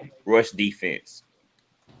 28 rush defense.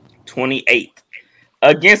 28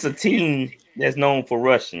 against a team that's known for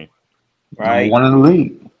rushing. Right, one in the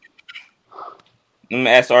league. Let me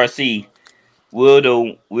ask RC. Will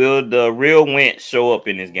the real Wentz show up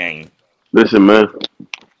in this game? Listen, man.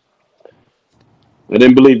 I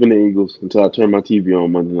didn't believe in the Eagles until I turned my TV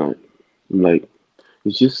on Monday night. I'm like,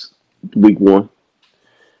 it's just week 1.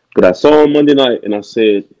 But I saw on Monday night and I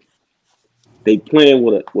said they playing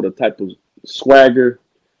with a type of swagger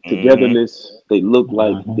togetherness. They look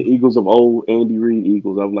like the Eagles of old, Andy Reid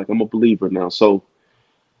Eagles. I'm a believer now. So,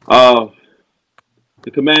 the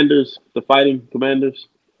Commanders, the Fighting Commanders.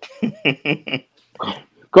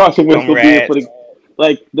 Carson Wentz will be in for the.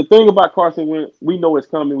 Like, the thing about Carson Wentz, we know it's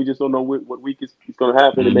coming. We just don't know what week it's going to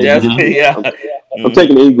happen. And maybe I'm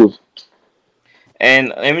taking the Eagles. And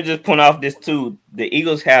let me just point off this too. The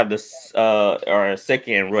Eagles have are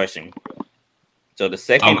second in rushing. So the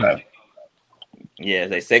second,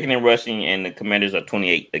 they second in rushing, and the Commanders are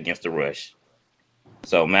 28 against the rush.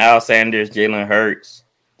 So Miles Sanders, Jalen Hurts,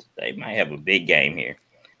 they might have a big game here.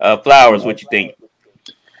 Flowers, what you think?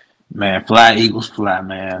 Man, fly Eagles, fly,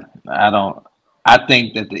 man. I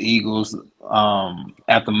think that the Eagles,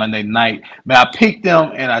 after Monday night, man, I picked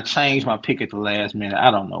them and I changed my pick at the last minute.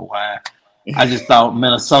 I don't know why. I just thought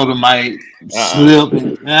Minnesota might slip.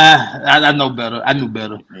 I know better. I knew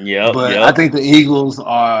better. I think the Eagles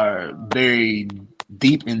are very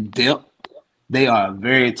deep in depth. They are a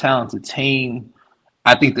very talented team.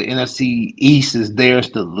 I think the NFC East is theirs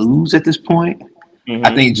to lose at this point.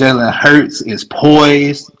 I think Jalen Hurts is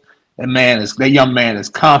poised. That young man is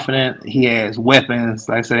confident. He has weapons.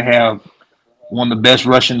 Like I said, have one of the best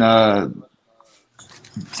rushing one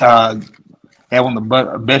of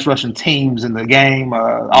the best rushing teams in the game.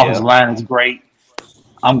 Offensive line is great.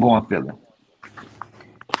 I'm going Philly.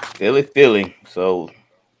 Philly. So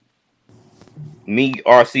me,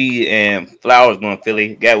 RC, and Flowers going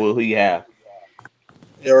Philly. Gatwood, who you have?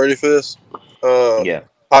 You ready for this?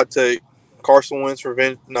 Hot take. Carson Wentz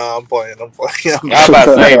revenge. Nah, I'm playing. I was about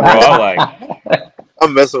to say, bro.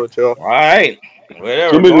 I'm messing with y'all. All right.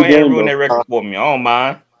 Whatever. Go ahead and ruin that record for me. I don't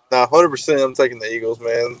mind. Nah, 100% I'm taking the Eagles,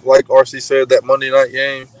 man. Like RC said, that Monday night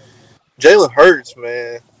game. Jalen Hurts,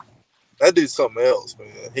 man. That dude's something else, man.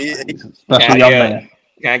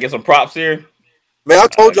 Can I get some props here? Man, I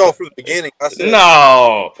told y'all from the beginning. I said,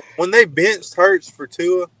 no. When they benched Hurts for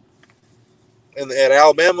Tua at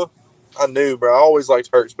Alabama, I knew, bro. I always liked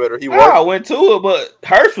Hurts better. I went to it, but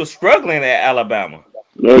Hurts was struggling at Alabama.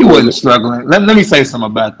 He wasn't struggling. Let me say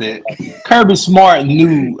something about that. Kirby Smart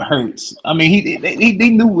knew Hurts. I mean, he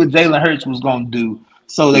knew what Jalen Hurts was going to do.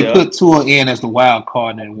 So they put Tua in as the wild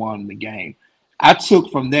card and won the game. I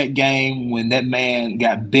took from that game when that man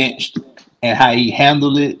got benched and how he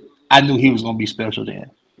handled it, I knew he was going to be special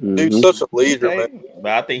then. Dude's such a leader, man.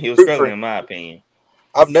 But I think he was struggling, in my opinion.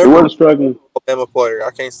 I've never been an Alabama player.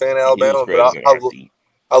 I can't stand Alabama, but I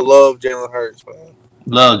love Jalen Hurts, man.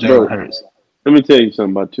 Love Jalen Hurts. Let me tell you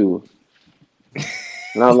something about Tua.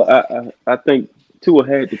 And I think Tua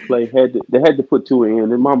had to play. They had to put Tua in.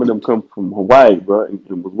 Their mom and them come from Hawaii, bro,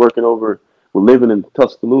 and was working over. We're living in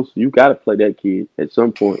Tuscaloosa. You got to play that kid at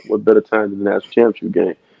some point. What better time than the national championship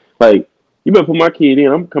game? Like, you better put my kid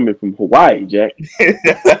in. I'm coming from Hawaii, Jack.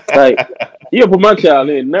 Like, you gotta put my child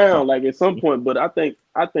in now. Like, at some point. But I think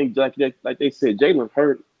Jack, like they said, Jalen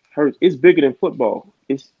Hurts. It's bigger than football.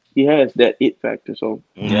 He has that it factor. So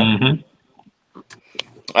All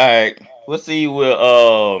right, let's see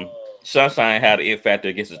what Sunshine had the it factor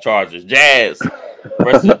against the Chargers. Jazz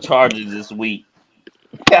versus the Chargers this week.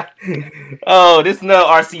 Oh, this is another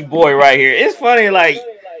RC boy right here. It's funny, like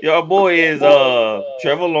your boy is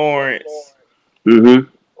Trevor Lawrence.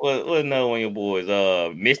 What another one of your boys?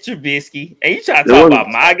 Mr. Trubisky. And you trying to talk about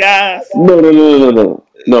my guys? No.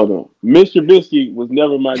 Mr. Trubisky was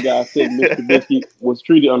never my guy. I said Mr. Trubisky was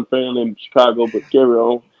treated unfairly in Chicago, but carry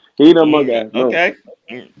on. He ain't not my guy. No. Okay.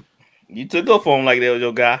 You took up for him like that was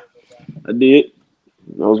your guy. I did.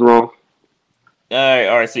 I was wrong. All right,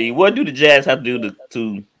 RC. What do the Jazz have to do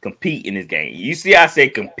to compete in this game? You see, I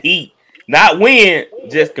said compete, not win,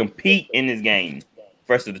 just compete in this game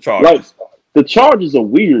versus the Chargers. Like, the Chargers are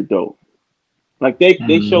weird though. Like they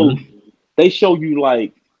show you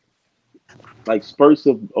like spurts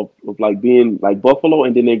of like being like Buffalo,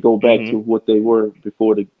 and then they go back to what they were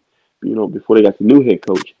before they got the new head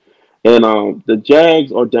coach. And the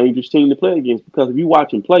Jags are a dangerous team to play against because if you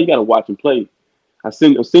watch them play, you got to watch them play. I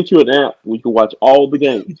sent you an app where you can watch all the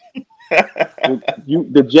games.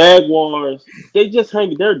 The Jaguars, they just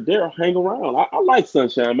hang around. I like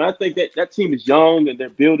Sunshine, man. I think that team is young and they're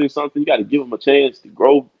building something. You got to give them a chance to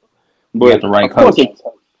grow. But you got the right coach.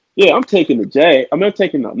 I'm taking the Jags. I didn't say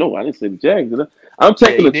the Jags. I'm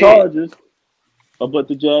taking the Chargers, but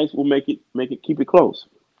the Jags will make it keep it close.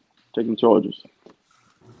 Taking the Chargers.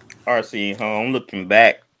 RC, I'm looking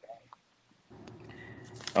back.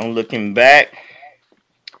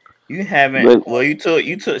 You haven't. Well, you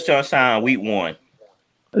took Sunshine week 1.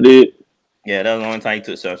 I did. Yeah, that was the only time you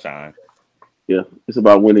took Sunshine. Yeah, it's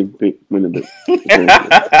about winning the.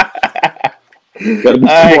 Gotta be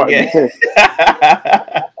smart.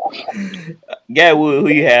 Gatwood, who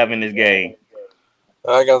you have in this game?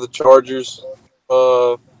 I got the Chargers.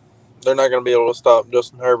 They're not going to be able to stop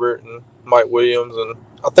Justin Herbert and Mike Williams, and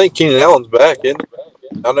I think Keenan Allen's back, isn't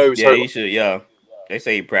he? I know he's hurt. He should. Yeah, they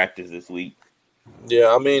say he practiced this week.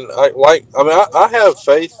 Yeah, I mean, I have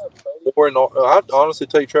faith more in. I honestly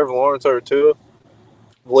take Trevor Lawrence over Tua,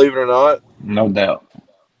 believe it or not. No doubt.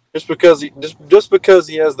 Just because he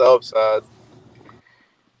has the upside.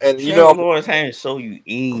 And Trevor Lawrence ain't show you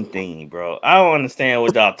anything, bro. I don't understand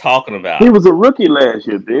what y'all talking about. He was a rookie last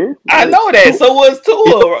year, man. I know that. So was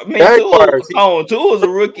Tua. Tua was a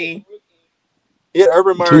rookie. Yeah,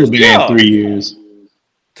 Urban Meyer. Tua's been in 3 years.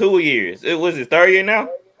 2 years. It was his third year now.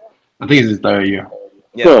 I think it's his third year.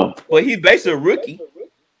 Yeah, but he's basically a rookie.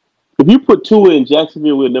 If you put Tua in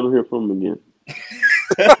Jacksonville, we'll never hear from him again.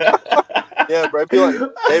 Yeah, bro, it'd be like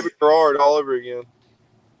David Garrard all over again.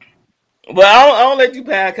 But I don't let you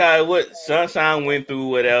pass out what Sunshine went through,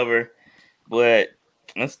 whatever. But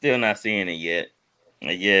I'm still not seeing it yet.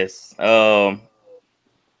 I guess.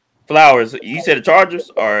 Flowers, you said the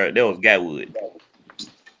Chargers or that was Gatwood?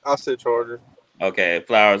 I said Chargers. Okay,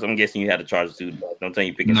 Flowers, I'm guessing you had the Chargers too. Don't tell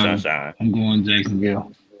you picking Sunshine. I'm going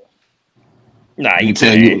Jacksonville. Nah, you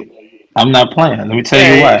tell you. I'm not playing. Let me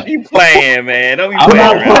tell you why. You playing, man. Don't be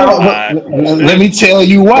playing around. Let me tell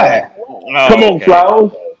you why. Come on,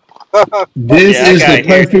 Flowers. This is the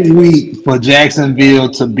perfect week for Jacksonville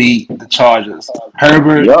to beat the Chargers.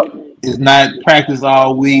 Herbert is not practiced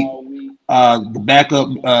all week. The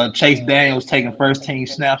backup Chase Daniels taking first team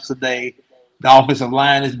snaps today. The offensive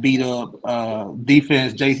line is beat up.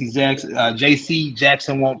 Defense JC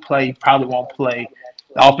Jackson won't play. Probably won't play.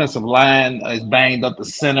 The offensive line is banged up. The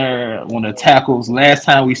center, one of the tackles. Last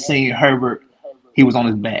time we seen Herbert, he was on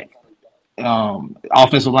his back.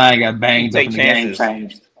 Offensive line got banged up and the game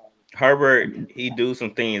changed. Herbert, he do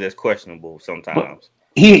some things that's questionable sometimes.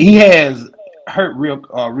 But he has hurt rib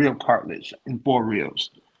cartilage in 4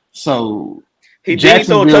 ribs. So he did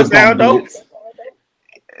throw a touchdown though.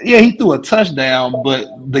 Yeah, he threw a touchdown, but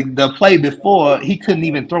the play before he couldn't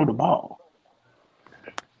even throw the ball.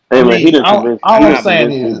 Hey, man, all I'm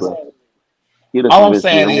saying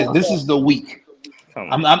is this is the week.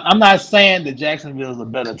 I'm not saying that Jacksonville is a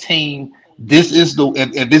better team. This is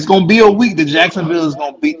if it's gonna be a week that Jacksonville is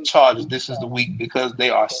gonna beat the Chargers, this is the week because they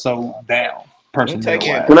are so down. Personally,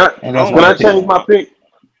 can I change my pick?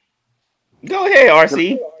 Go ahead,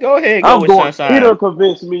 RC. Go ahead. Sunshine. He done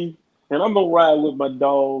convinced me, and I'm gonna ride with my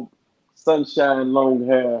dog, Sunshine, long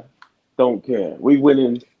hair, don't care. We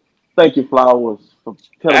winning. Thank you, Flowers, for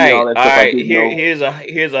telling me all that stuff. All right,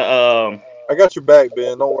 here's a I got your back,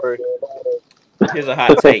 Ben. Don't worry. Here's a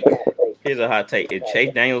hot take. If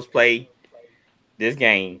Chase Daniels played this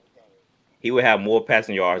game, he would have more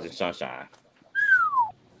passing yards than Sunshine.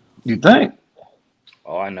 You think?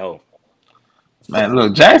 Oh, I know. Man,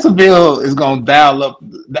 look, Jacksonville is going to dial up.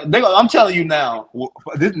 I'm telling you now,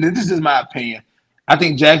 this is my opinion. I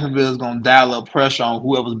think Jacksonville is going to dial up pressure on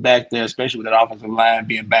whoever's back there, especially with that offensive line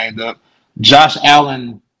being banged up.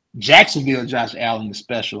 Jacksonville Josh Allen is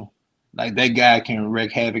special. Like, that guy can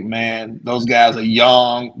wreak havoc, man. Those guys are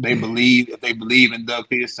young. They believe in Doug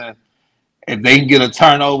Peterson. If they can get a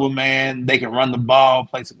turnover, man, they can run the ball,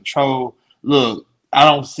 play some control. Look, I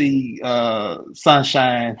don't see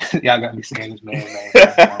Sunshine. Y'all got me saying this man.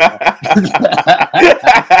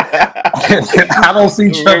 I don't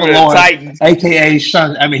see Trevor Lawrence, a.k.a.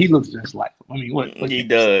 Sean. I mean, he looks just like him. I mean, what he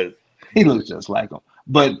does. He looks just like him.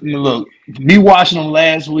 But look, me watching him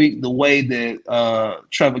last week, the way that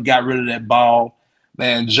Trevor got rid of that ball,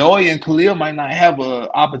 man, Joey and Khalil might not have an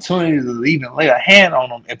opportunity to even lay a hand on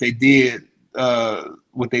them if they did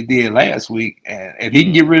what they did last week. And if he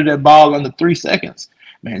can get rid of that ball under 3 seconds,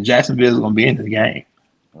 man, Jacksonville's going to be in the game.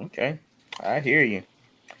 Okay. I hear you.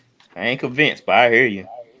 I ain't convinced, but I hear you.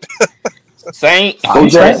 Saints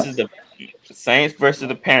versus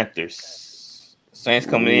the Panthers. Saints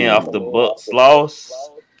coming in off the Bucks loss.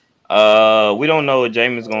 We don't know if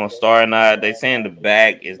Jameis going to start or not. They saying the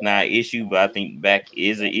back is not an issue, but I think back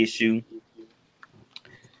is an issue.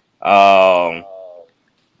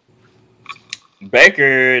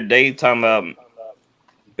 Baker, they talking about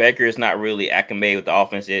Baker is not really acclimated with the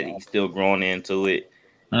offense yet. He's still growing into it.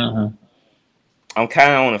 Mm-hmm. I'm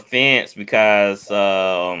kind of on the fence because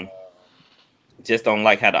just don't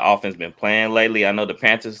like how the offense been playing lately. I know the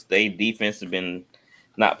Panthers, they defense has been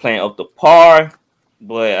not playing up to par,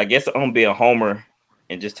 but I guess I'm going to be a homer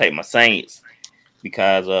and just take my Saints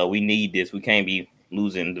because we need this. We can't be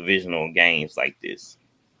losing divisional games like this.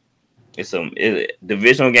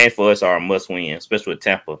 Divisional games for us are a must win, especially with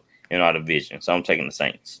Tampa in our division. So I'm taking the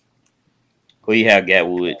Saints. Who you have,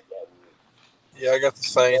 Gatwood? Yeah, I got the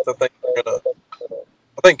Saints. I think they're gonna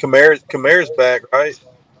I think Kamara's back, right?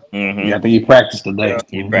 Mm-hmm. Yeah, I think he practiced today.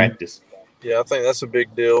 He practiced. Yeah, I think that's a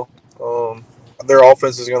big deal. Their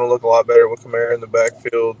offense is going to look a lot better with Kamara in the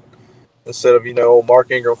backfield instead of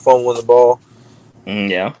Mark Ingram fumbling the ball.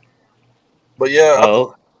 Yeah. But yeah,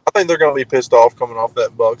 I think they're going to be pissed off coming off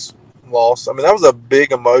that Bucs loss. I mean, that was a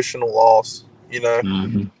big emotional loss.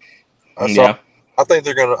 Mm-hmm. Yeah. I think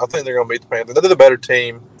they're gonna beat the Panthers. They're the better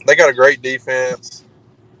team. They got a great defense.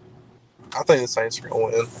 I think the Saints are gonna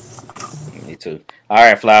win. Me too. All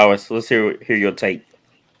right, Flowers. Let's hear your take.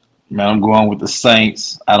 Man, I'm going with the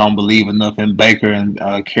Saints. I don't believe enough in Baker and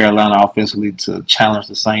Carolina offensively to challenge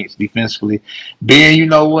the Saints defensively. Ben, you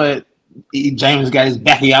know what? James got his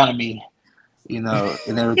backiotomy, and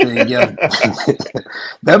everything. Yeah,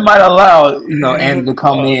 that might allow Andy to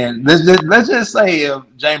come in. Let's just say if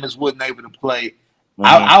James wasn't able to play,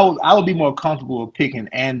 I would be more comfortable with picking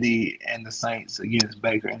Andy and the Saints against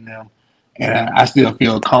Baker and them. And I still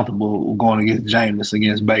feel comfortable going against Jameis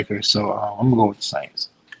against Baker. So I'm going to go with the Saints.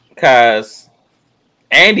 Because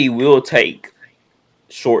Andy will take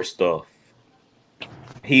short stuff.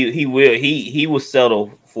 He will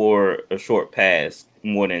settle for a short pass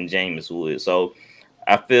more than Jameis would. So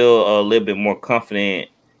I feel a little bit more confident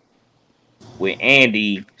with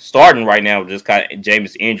Andy starting right now. Just kind of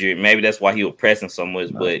Jameis injured. Maybe that's why he was pressing so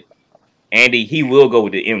much. But Andy, he will go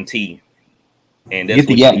with the MT. And that's get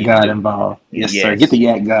the Yak God involved. Yes, sir. Get the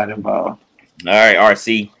Yak God involved. All right,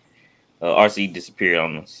 RC. RC disappeared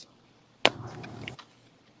on us.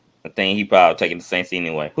 I think he probably taking the Saints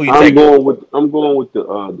anyway. Who you taking? I'm going with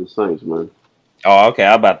the Saints, man. Oh, okay.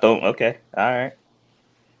 How about them? Okay. All right.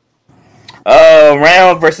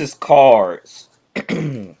 Round versus Cards.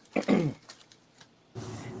 All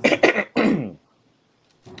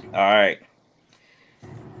right.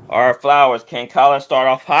 All right, Flowers. Can Collar start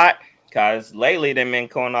off hot? Because lately they've been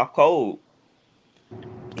going off cold.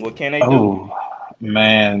 What can they do? Oh,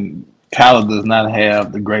 man. Kyler does not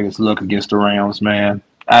have the greatest luck against the Rams, man.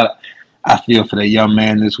 I feel for that young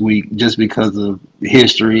man this week just because of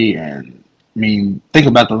history. And, I mean, think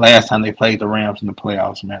about the last time they played the Rams in the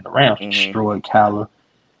playoffs, man. The Rams destroyed Kyler.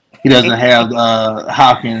 He doesn't have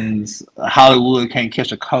Hopkins. Hollywood can't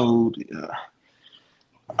catch a cold.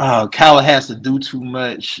 Kyler has to do too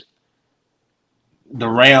much. The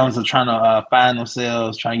Rams are trying to find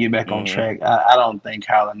themselves, trying to get back on track. I don't think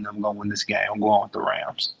Kyler and them going to win this game. I'm going with the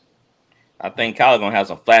Rams. I think Kyler going to have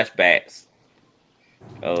some flashbacks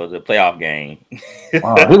of the playoff game.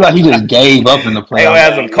 Wow, it like he just gave up in the playoff game. He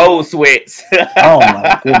have some cold sweats. Oh,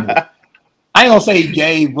 my goodness. I ain't going to say he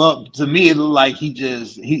gave up. To me, it looked like he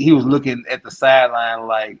just he was looking at the sideline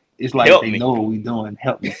like, it's like they know what we're doing.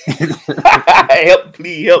 Help me.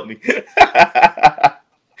 Please help me.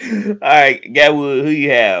 All right, Gatwood, who you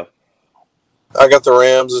have? I got the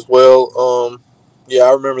Rams as well. Yeah,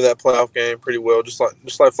 I remember that playoff game pretty well. Just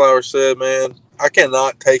like Flowers said, man, I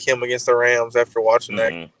cannot take him against the Rams after watching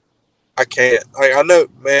that. I can't. I know,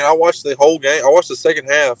 man. I watched the whole game. I watched the second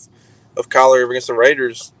half of Kyler against the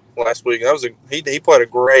Raiders last week. That was he played a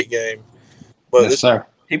great game. But yes, sir.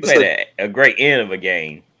 He played a great end of a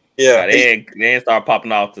game. Yeah, they didn't start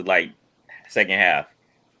popping off to like second half.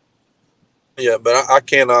 Yeah, but I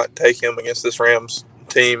cannot take him against this Rams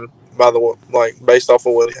team based off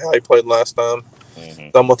of how he played last time.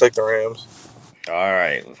 So I'm gonna take the Rams. All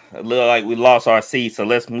right, it looked like we lost our seat, so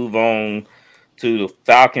let's move on to the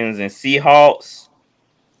Falcons and Seahawks.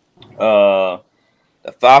 The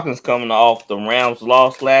Falcons coming off the Rams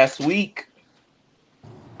loss last week,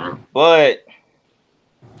 but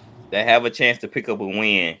they have a chance to pick up a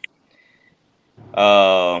win.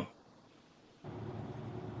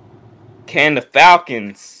 Can the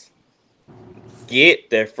Falcons get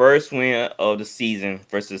their first win of the season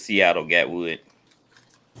versus Seattle, Gatwood?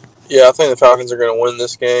 Yeah, I think the Falcons are going to win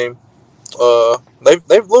this game.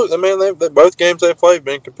 They've looked, man. They both games they've played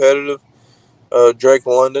been competitive. Drake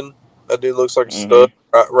London, that dude looks like a stud,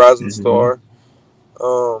 rising star.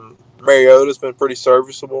 Mariota's been pretty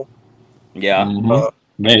serviceable. Yeah,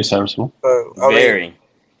 very serviceable. Very.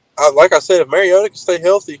 Like I said, if Mariota can stay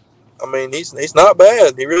healthy, I mean, he's not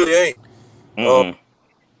bad. He really ain't.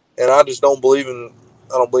 And I just don't believe in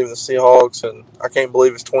the Seahawks, and I can't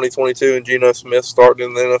believe it's 2022 and Geno Smith starting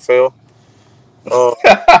in the NFL.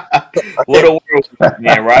 What a world,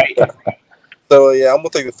 man, right? So yeah, I'm gonna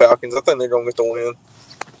take the Falcons. I think they're gonna get the win.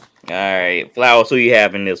 All right, Flowers, who you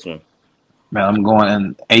have in this one? Man, I'm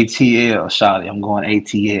going ATL, Shotty. I'm going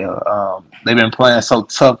ATL. They've been playing so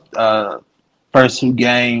tough first two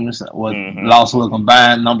games. Lost with a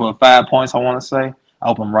combined number of 5 points, I want to say. I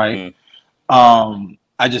hope I'm right.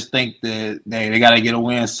 I just think that they got to get a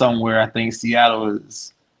win somewhere. I think Seattle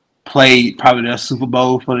is played probably their Super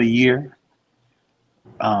Bowl for the year.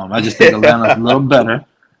 I just think Atlanta's a little better,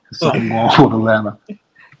 so I'm going with Atlanta.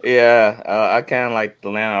 Yeah, I kind of like the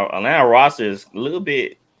Atlanta roster is a little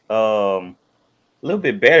bit better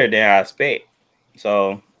than I expect.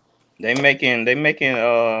 So they making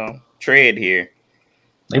trade here.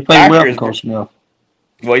 They play well for Coach Smith.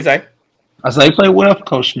 What you say? I say they play well for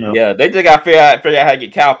Coach Smith. Yeah, they just got to figure out how to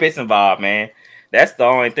get Kyle Pitts involved, man. That's the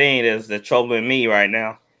only thing that's troubling me right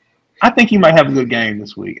now. I think he might have a good game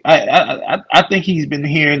this week. I think he's been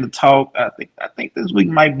hearing the talk. I think this week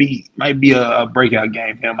might be a breakout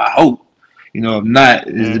game for him. I hope. If not,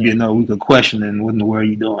 it's to be another week of questioning what in the world are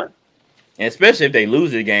you doing. And especially if they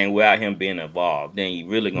lose the game without him being involved, then you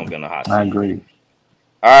really gonna be on the hot seat. I agree.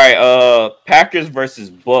 All right, Packers versus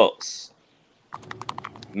Bucks.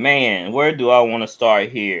 Man, where do I want to start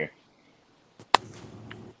here?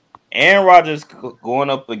 Aaron Rodgers going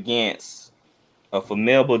up against a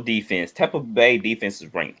formidable defense. Tampa Bay defense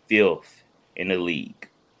is ranked 5th in the league.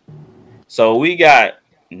 So we got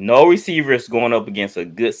no receivers going up against a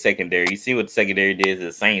good secondary. You see what the secondary did to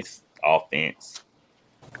the Saints offense.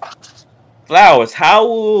 Flowers, how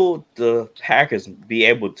will the Packers be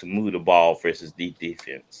able to move the ball versus deep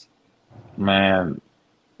defense? Man,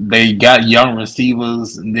 they got young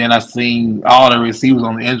receivers, and then I seen all the receivers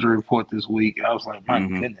on the injury report this week. I was like, my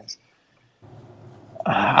goodness.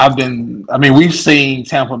 We've seen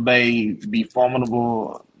Tampa Bay be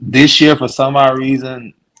formidable this year for some odd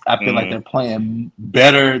reason. I feel like they're playing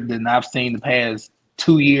better than I've seen the past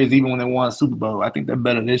 2 years, even when they won a Super Bowl. I think they're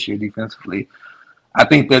better this year defensively. I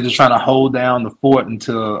think they're just trying to hold down the fort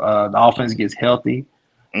until the offense gets healthy.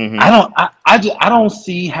 I don't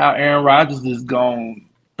see how Aaron Rodgers is going to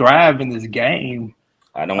thrive in this game.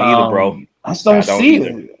 I don't either, bro. I just don't see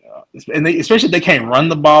it. And especially if they can't run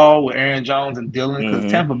the ball with Aaron Jones and Dillon, because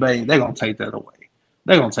Tampa Bay, they're going to take that away.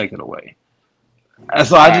 They're going to take it away. And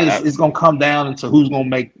so it's going to come down into who's going to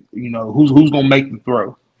make, who's going to make the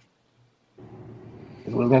throw.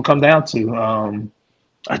 That's what it's going to come down to.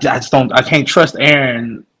 I can't trust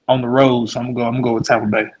Aaron on the road, so I'm going to go with Tampa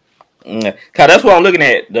Bay. Cause that's what I'm looking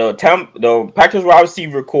at. The Packers wide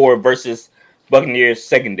receiver core versus Buccaneers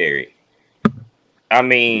secondary. I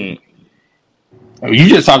mean, you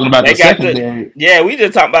just talking about the secondary. We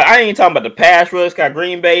just talking about. I ain't talking about the pass rush. Got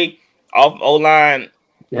Green Bay off O-line.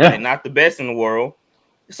 Yeah, like not the best in the world.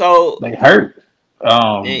 So they hurt.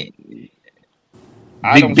 Big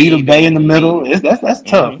Vita Bay in the middle. That's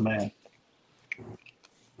tough, man.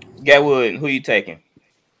 Gatwood, who you taking?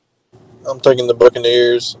 I'm taking the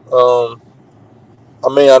Buccaneers. I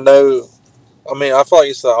feel like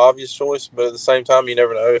it's the obvious choice, but at the same time, you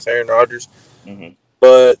never know. It's Aaron Rodgers.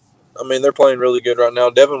 But, they're playing really good right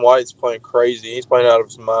now. Devin White's playing crazy. He's playing out of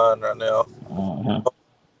his mind right now.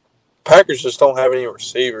 Packers just don't have any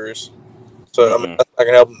receivers. So, that's not going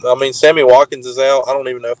to help them. Sammy Watkins is out. I don't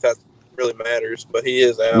even know if that really matters, but he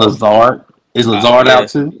is out. Lazard? Is Lazard out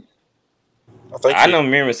too? I don't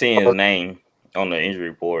remember seeing his name on the injury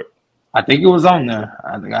report. I think it was on there.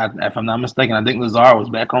 If I'm not mistaken, I think Lazard was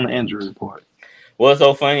back on the injury report. What's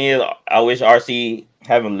so funny is I wish RC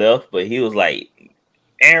haven't left, but he was like,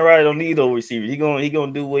 Aaron Rodgers don't need those receivers. He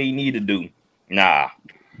gonna do what he need to do. Nah.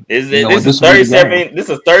 This is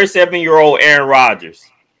 37-year-old Aaron Rodgers.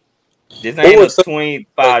 This ain't a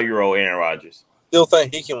 25-year-old Aaron Rodgers. Still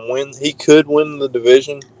think he can win. He could win the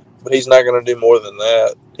division, but he's not going to do more than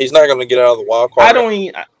that. He's not going to get out of the wild card.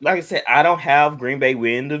 Like I said, I don't have Green Bay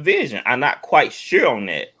win the division. I'm not quite sure on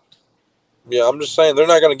that. Yeah, I'm just saying they're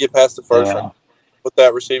not going to get past the first round with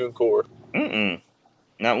that receiving core.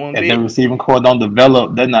 Not one bit. If the receiving core don't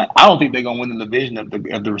develop, they're not. I don't think they're going to win the division if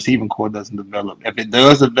the receiving core doesn't develop. If it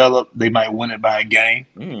does develop, they might win it by a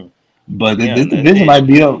game. But this division might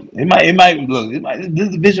be up. This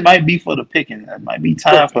division might be for the picking. It might be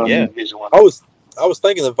time for a new division one. I was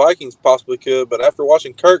thinking the Vikings possibly could, but after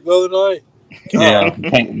watching Kirk the other night,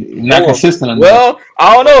 not consistent enough. Well,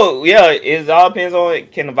 I don't know. Yeah, it all depends on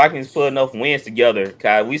can the Vikings put enough wins together.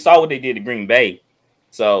 Cause we saw what they did to Green Bay,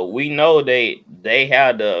 so we know they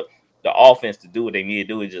had the offense to do what they need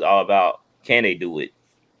to do. It's just all about can they do it?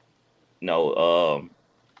 More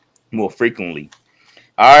frequently.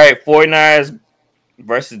 All right, 49ers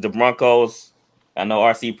versus the Broncos. I know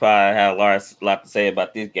RC probably had a lot to say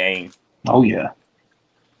about this game. Oh, yeah.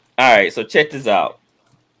 All right, so check this out.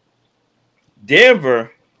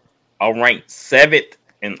 Denver are ranked 7th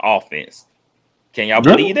in offense. Can y'all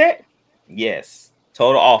believe that? Yes.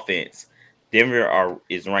 Total offense. Denver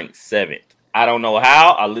is ranked 7th. I don't know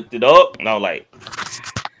how. I looked it up, and I was like,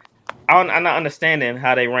 I'm not understanding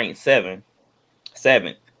how they rank 7th.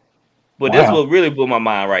 But this will really blew my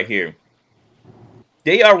mind right here.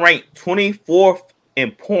 They are ranked 24th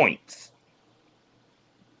in points.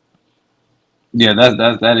 Yeah,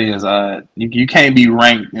 that is. You can't be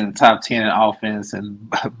ranked in the top 10 in offense and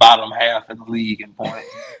bottom half of the league in points.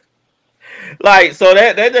 Like, so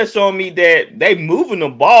that just showing me that they moving the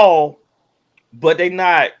ball, but it's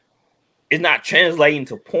not translating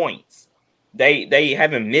to points. They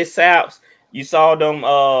having mishaps. You saw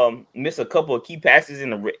them miss a couple of key passes in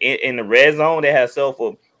the red zone. They had settled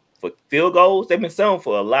for field goals. They've been selling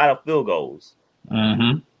for a lot of field goals.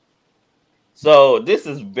 Mm-hmm. So this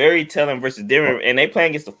is very telling versus Denver, and they playing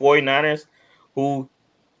against the 49ers, who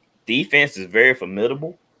defense is very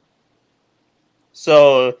formidable.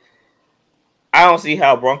 So I don't see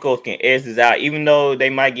how Broncos can edge this out, even though they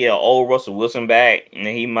might get an old Russell Wilson back, and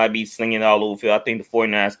he might be slinging all over the field. I think the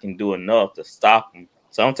 49ers can do enough to stop him.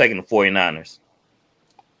 So I'm taking the 49ers.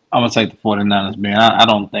 I'm going to take the 49ers, man. I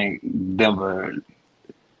don't think Denver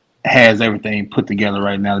has everything put together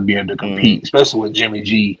right now to be able to compete, especially with Jimmy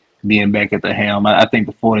G being back at the helm. I think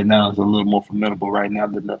the 49ers are a little more formidable right now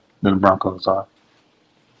than the Broncos are.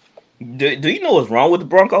 Do you know what's wrong with the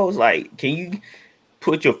Broncos? Like, can you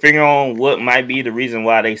put your finger on what might be the reason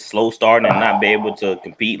why they slow starting and not be able to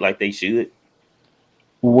compete like they should?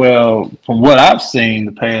 Well, from what I've seen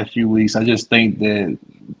the past few weeks, I just think that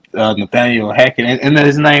Nathaniel Hackett, and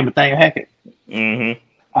his name Nathaniel Hackett, mm-hmm.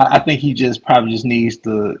 I think he probably needs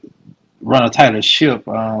to run a tighter ship.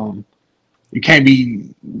 You can't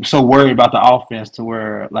be so worried about the offense to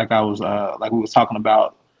where, like we was talking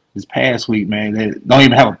about this past week, man, they don't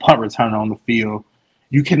even have a punt returner on the field.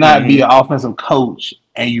 You cannot be an offensive coach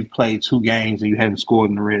and you've played 2 games and you haven't scored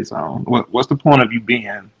in the red zone. What's the point of you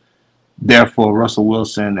being there for Russell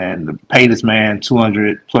Wilson and pay this man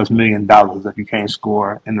 $200+ million if you can't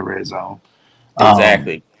score in the red zone?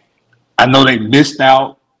 Exactly. I know they missed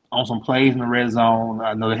out on some plays in the red zone.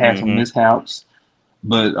 I know they had some mishaps,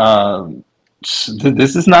 but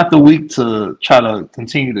this is not the week to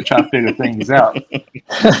continue to figure things out.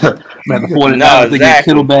 Man, the 49ers, they get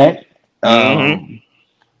Kittle back.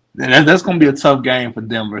 That's going to be a tough game for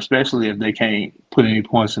Denver, especially if they can't put any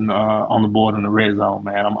points on the board in the red zone,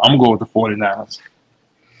 man. I'm going to go with the 49ers.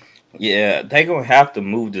 Yeah, they're going to have to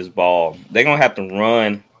move this ball. They're going to have to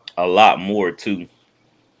run a lot more, too.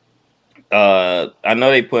 I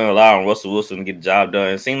know they put a lot on Russell Wilson to get the job done.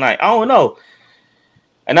 It seemed like, I don't know.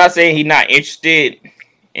 I'm not saying he's not interested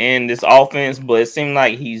in this offense, but it seemed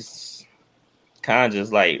like he's kind of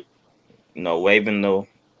just like, waving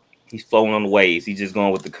he's floating on the waves. He's just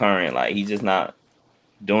going with the current. Like, he's just not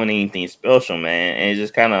doing anything special, man. And it's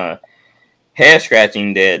just kind of head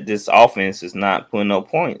scratching that this offense is not putting up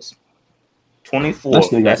points.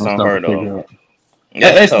 24, that's unheard of.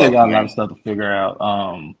 They still got a lot of stuff to figure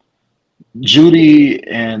out. Judy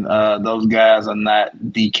and those guys are not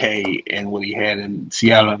DK and what he had in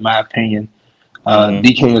Seattle, in my opinion.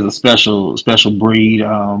 DK is a special breed.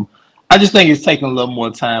 I just think it's taking a little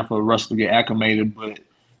more time for Russell to get acclimated, but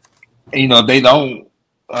if they don't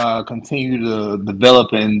continue to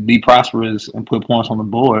develop and be prosperous and put points on the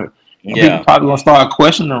board, people probably gonna start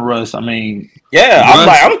questioning Russ. I mean,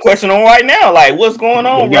 I'm questioning him right now. Like, what's going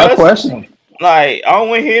on, Russ? Got question. Like, I don't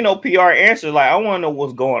want to hear no PR answer. Like, I want to know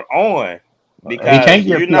what's going on because he can't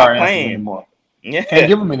give you're PR not playing anymore. Yeah, can't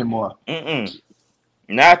give him anymore.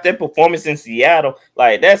 Not that performance in Seattle.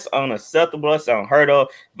 Like, that's unacceptable. That's unheard of.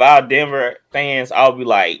 If our Denver fans, I'll be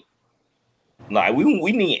like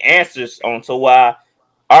we need answers on to why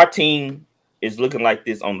our team is looking like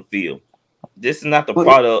this on the field. This is not the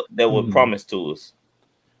product that was promised to us.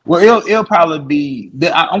 Well, it'll probably be.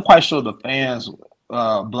 I'm quite sure the fans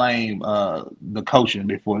blame the coaching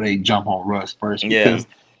before they jump on Russ first. Because,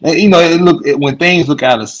 when things look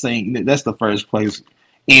out of sync, that's the first place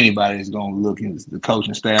anybody's going to look is the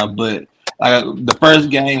coaching staff. But the first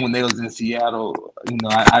game when they was in Seattle,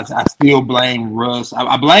 I still blame Russ.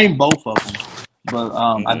 I blame both of them. But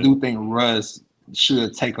I do think Russ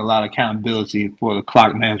should take a lot of accountability for the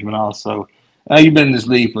clock management also. You've been in this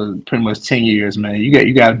league for pretty much 10 years, man.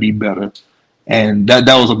 You got to be better. And that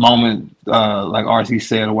was a moment, like RC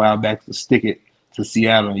said a while back, to stick it to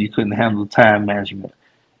Seattle. You couldn't handle time management.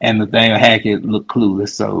 And Nathaniel Hackett looked clueless.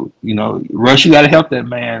 So, Russ, you got to help that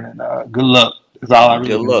man. And good luck. That's all I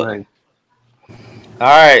really can say. All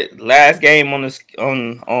right, last game on this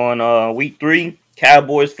on week 3,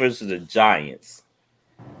 Cowboys versus the Giants.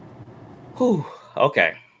 Whew.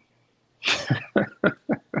 Okay.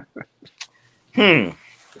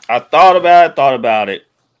 I thought about it.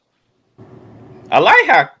 I like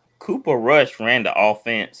how Cooper Rush ran the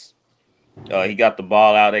offense. He got the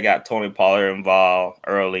ball out. They got Tony Pollard involved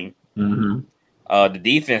early. The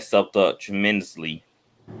defense stepped up tremendously.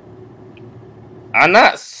 I'm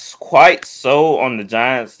not quite so on the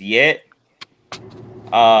Giants yet.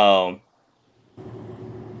 I'm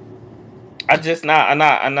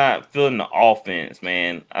not feeling the offense,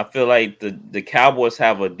 man. I feel like the Cowboys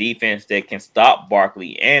have a defense that can stop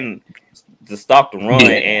Barkley and to stop the run,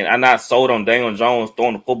 and I'm not sold on Daniel Jones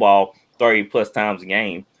throwing the football 30 plus times a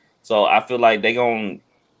game. So I feel like they're gonna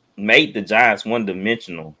make the Giants one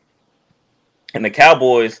dimensional, and the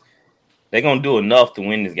Cowboys they're gonna do enough to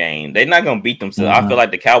win this game. They're not gonna beat themselves. I feel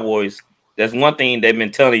like the Cowboys. That's one thing they've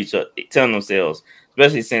been telling themselves,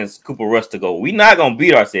 especially since Cooper Rush to go. We're not gonna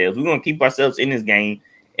beat ourselves. We're gonna keep ourselves in this game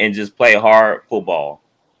and just play hard football.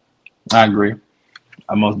 I agree.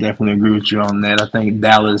 I most definitely agree with you on that. I think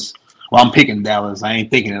Dallas. Well, I'm picking Dallas. I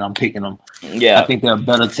ain't thinking it. I'm picking them. Yeah, I think they're a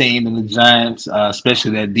better team than the Giants,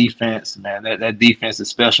 especially that defense. Man, that defense is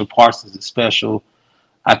special. Parsons is special.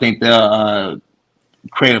 I think they'll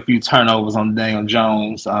create a few turnovers on Daniel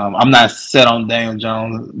Jones. I'm not set on Daniel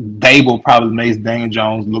Jones. Dable probably makes Daniel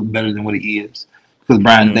Jones look better than what he is because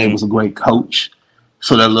Brian Dable's a great coach.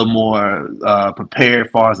 So they're a little more prepared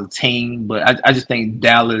as far as a team. But I just think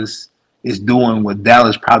Dallas is doing what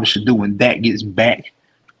Dallas probably should do when Dak gets back.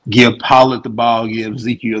 Give Pollard the ball, give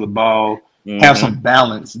Ezekiel the ball, have some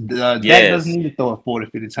balance. Dak doesn't need to throw it 40,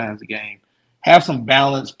 50 times a game. Have some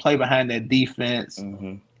balance, play behind that defense,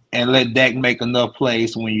 and let Dak make enough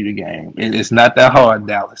plays to win you the game. It's not that hard,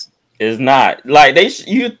 Dallas. It's not. Like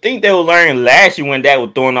you think they would learn last year when Dak was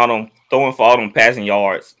throwing for all them passing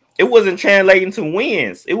yards. It wasn't translating to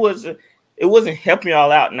wins. It wasn't helping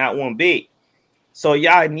y'all out, not one bit. So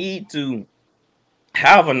y'all need to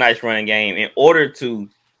have a nice running game in order to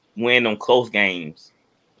win them close games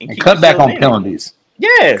and cut back on penalties.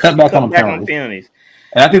 Yes, cut back on penalties.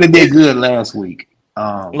 And I think they did good last week.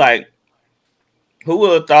 Like, who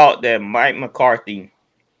would have thought that Mike McCarthy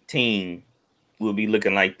team would be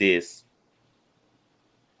looking like this?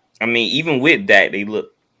 I mean, even with that, they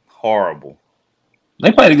look horrible.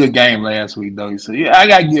 They played a good game last week, though. So yeah, I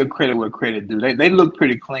gotta give credit where credit due. They look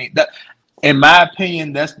pretty clean. In my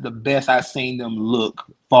opinion, that's the best I've seen them look.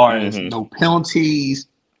 As far as no penalties,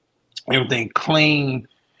 everything clean,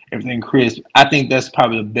 everything crisp. I think that's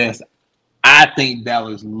probably the best I think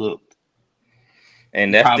Dallas looked.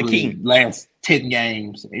 And that's the key. Last 10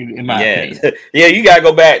 games, in my opinion. Yeah, you got to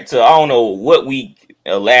go back to, I don't know, what week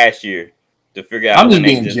last year to figure out when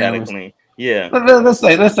they just had it clean. Yeah. Let's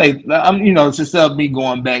say, I'm, instead of me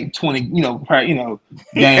going back 20,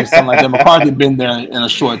 games, something like that. McCarthy been there in a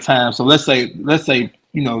short time. So let's say, 10,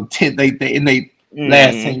 they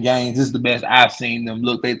last 10 games, this is the best I've seen them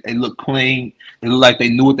look. They look clean. They look like they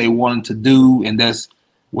knew what they wanted to do, and that's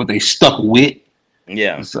what they stuck with.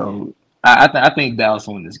 Yeah. So I think Dallas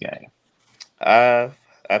won this game. I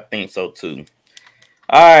think so too.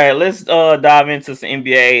 All right, let's dive into some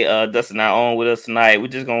NBA. Dustin not on with us tonight. We're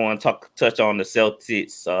just gonna want to touch on the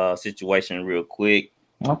Celtics situation real quick.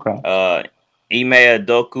 Okay. Ime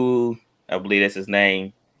Udoka, I believe that's his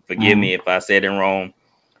name. Forgive me if I said it wrong.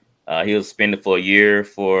 He was suspended for a year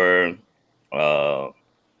for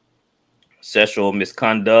sexual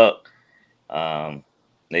misconduct.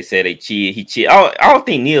 They said they cheated. He cheated. I don't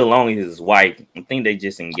think Nia Long is his wife. I think they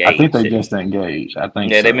just engaged. I think they just engaged. I think.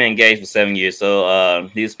 Yeah, so. They've been engaged for 7 years. So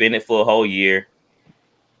he was suspended for a whole year.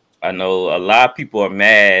 I know a lot of people are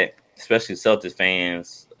mad, especially Celtics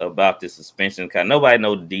fans, about this suspension because nobody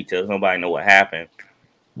knows the details. Nobody know what happened.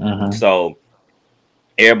 So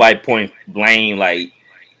everybody pointing blame like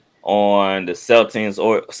on the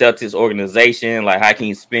Celtics organization. Like, how can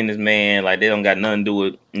you suspend this man? Like, they don't got nothing to do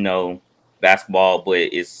with basketball, but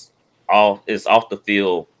it's off the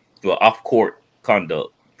field, off court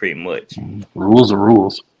conduct, pretty much. Rules are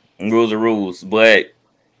rules. Rules are rules. But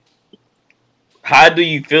how do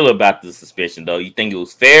you feel about the suspension, though? You think it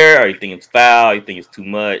was fair, or you think it's foul? You think it's too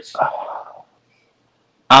much?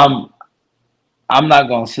 I'm not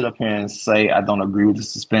gonna sit up here and say I don't agree with the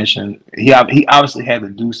suspension. He obviously had to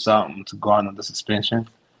do something to garner the suspension.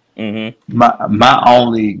 My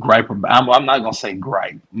only gripe about, I'm not gonna say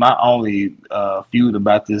gripe. My only feud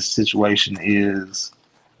about this situation is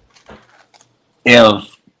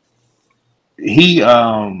if he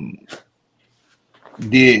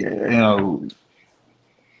did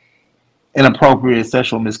inappropriate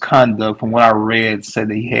sexual misconduct. From what I read, said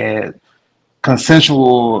that he had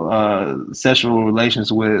consensual sexual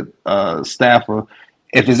relations with staffer.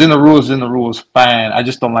 If it's in the rules, fine. I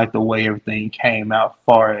just don't like the way everything came out.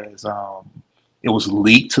 Far as it was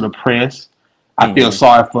leaked to the press, I feel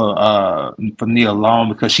sorry for Nia Long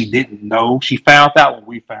because she didn't know. She found out when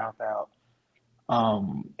we found out.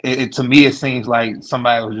 To me, it seems like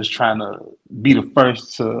somebody was just trying to be the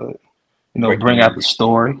first to bring out the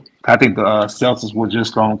story. I think the Celtics were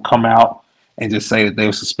just going to come out and just say that they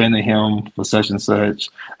were suspending him for such and such.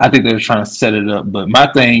 I think they were trying to set it up. But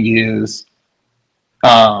my thing is,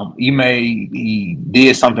 he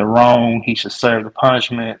did something wrong. He should serve the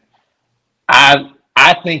punishment.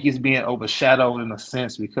 I think it's being overshadowed in a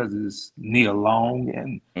sense because it's Nia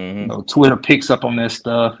Long, and Twitter picks up on that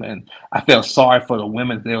stuff. And I felt sorry for the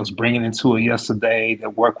women that was bringing into it yesterday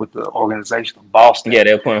that work with the organization of Boston. Yeah,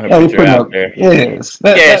 they're putting her picture out there. Yes,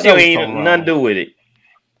 she ain't nothing to do with it.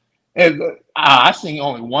 And I seen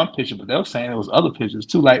only one picture, but they were saying there was other pictures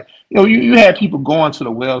too. Like you had people going to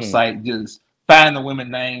the website just finding the women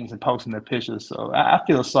names and posting their pictures. So I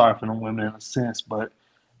feel sorry for the women in a sense, but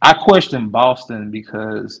I question Boston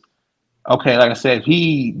because, okay, like I said, if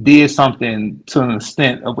he did something to an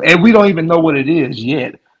extent, and we don't even know what it is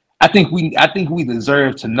yet, I think we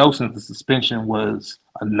deserve to know since the suspension was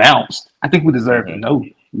announced. I think we deserve to know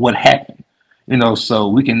what happened, so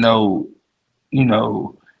we can know,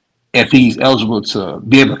 if he's eligible to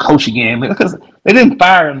be able to coach again. Because they didn't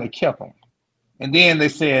fire him, they kept him, and then they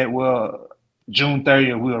said, well, June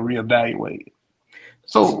 30th we'll reevaluate.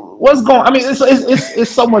 So what's going? I mean,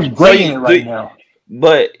 it's so much gray in it right now.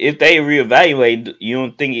 But if they reevaluate, you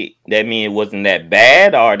don't think that mean it wasn't that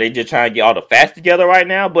bad, or are they just trying to get all the facts together right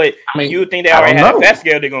now? But you would think they already had the facts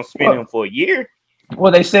together. They're gonna suspend him for a year.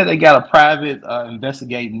 Well, they said they got a private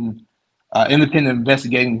independent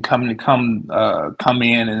investigating company come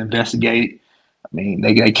in and investigate. I mean,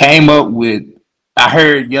 they came up with. I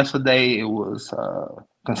heard yesterday it was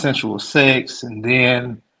consensual sex, and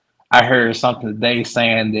then I heard something today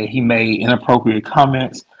saying that he made inappropriate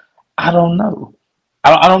comments. I don't know.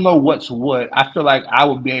 I don't know what's what. I feel like I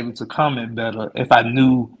would be able to comment better if I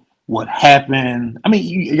knew what happened. I mean,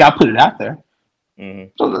 y'all put it out there.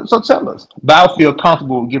 So tell us. But I would feel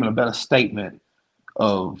comfortable giving a better statement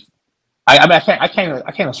of. I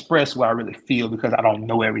can't express what I really feel because I don't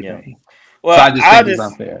know everything. Yeah. Well, so I just think it's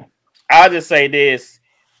unfair. I'll just say this.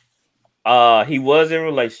 He was in a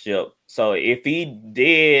relationship. So if he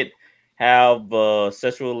did have a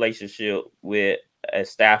sexual relationship with a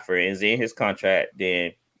staffer and is in his contract,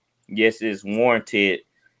 then yes, it's warranted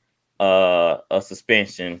a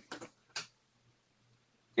suspension.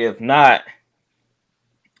 If not,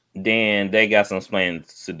 then they got some explaining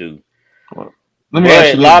to do. Well, let me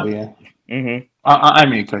ask you, I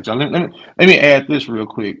mean, cut y'all. Let me add this real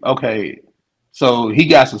quick. Okay, so he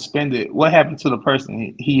got suspended. What happened to the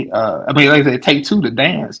person? I mean, like I said, take two to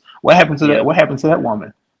dance. What happened to that? What happened to that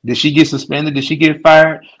woman? Did she get suspended? Did she get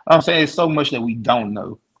fired? I'm saying it's so much that we don't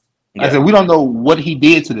know. I said we don't know what he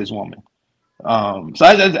did to this woman. So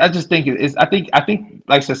I just think it's. I think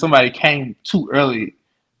like I said, somebody came too early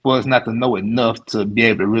for us not to know enough to be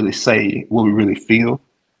able to really say what we really feel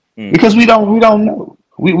because we don't know.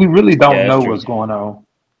 We really don't know what's going on.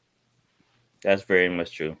 That's very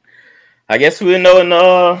much true. I guess we'll know in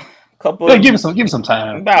a couple. Give him some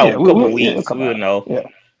time. About a couple weeks, we'll know. Yeah.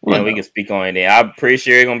 We can speak on it then. I'm pretty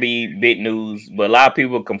sure it's gonna be big news, but a lot of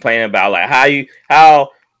people complaining about like how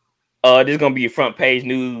this is gonna be front page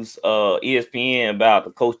news, ESPN about the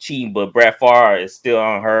coach cheating, but Brett Favre is still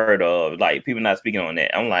unheard of. Like people not speaking on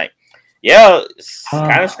that. I'm like, yeah, it's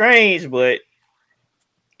kind of strange, but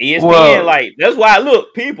ESPN, like that's why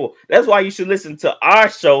people. That's why you should listen to our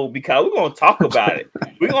show because we're gonna talk about it.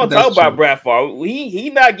 We're gonna talk about Brett Favre. He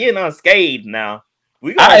not getting unscathed now.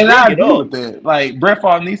 I agree with that. Like Brett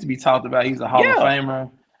Favre needs to be talked about. He's a Hall of Famer.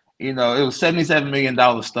 It was $77 million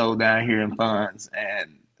stole down here in funds,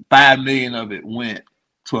 and $5 million of it went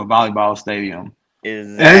to a volleyball stadium.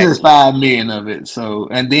 Exactly. And this is $5 million of it. So,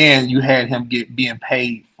 and then you had him being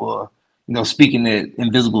paid for speaking at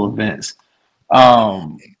invisible events.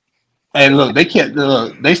 And look, they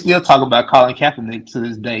still talk about Colin Kaepernick to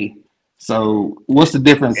this day. So what's the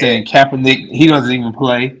difference in Kaepernick? He doesn't even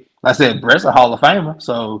play. Like I said, Brett's a Hall of Famer,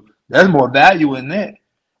 so there's more value in that.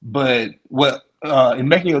 But what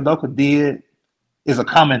Emeka Udoka did is a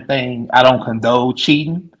common thing. I don't condone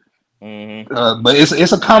cheating, but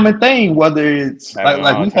it's a common thing. Whether it's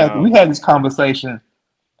like we had this conversation,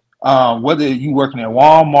 whether you working at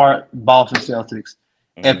Walmart, Boston Celtics,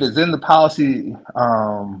 if it's in the policy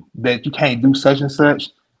that you can't do such and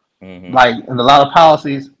such, like in a lot of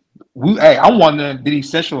policies, I'm wondering, did he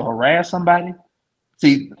sexually harass somebody?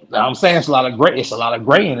 See, I'm saying it's a lot of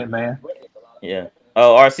gray in it, man. Yeah.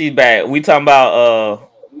 Oh, RC back. We talking about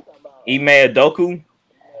Ime Udoka.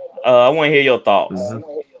 I want to hear your thoughts. I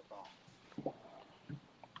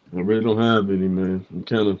really don't have any, man. I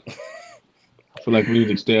feel like we need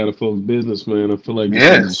to stay out of folks' business, man. I feel like it's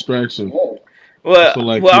a distraction.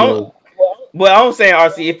 Well, I'm saying,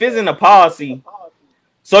 RC, if it's in a policy,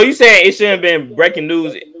 So you saying it shouldn't have been breaking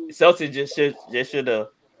news? Celtics just should have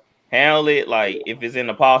handled it. Like if it's in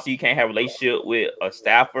the policy, you can't have a relationship with a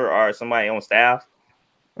staffer or somebody on staff.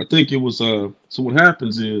 I think it was. So what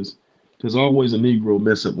happens is there's always a Negro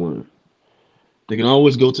mess up line. They can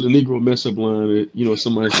always go to the Negro mess up line.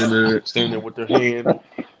 Somebody's standing there with their hand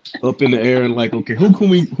up in the air and like, okay, who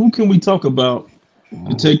can we talk about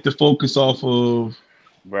to take the focus off of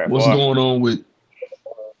what's going on with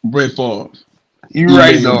Brett Favre? You're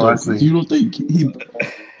right, though. I see. You don't think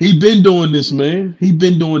he been doing this, man? He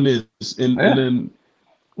been doing this, and then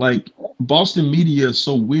like Boston media is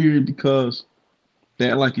so weird because they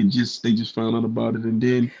just found out about it, and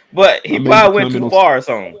then. But he probably went too far or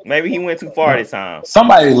something. Maybe he went too far this time.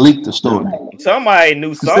 Somebody leaked the story. Somebody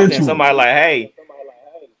knew something. Somebody like, hey.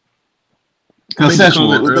 Consensual.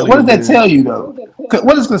 What does that tell you, though?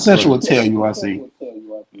 What does consensual tell you? I see.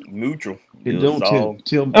 Neutral. It don't tell.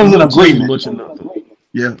 It was an agreement. Much or nothing.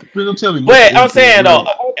 Yeah, it don't tell me. But I'm saying though,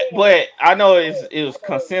 but I know it was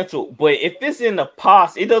consensual. But if it's in the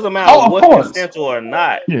past, it doesn't matter what's consensual or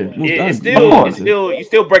not. Yeah, it's still you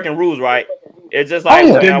still breaking rules, right? It's just like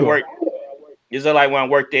when I worked. It's just like when I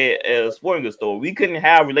worked at a sporting goods store. We couldn't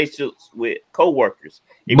have relationships with coworkers.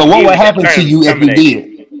 But what would happen to you if you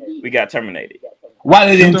did? We got terminated. Why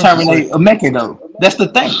they didn't terminate Emeka though? That's the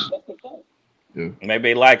thing. Yeah. Maybe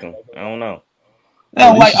they like him. I don't know.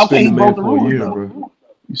 Yeah, like okay, he broke the rules, bro.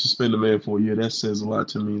 You suspend a man for a year. That says a lot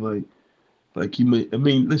to me. Like he may. I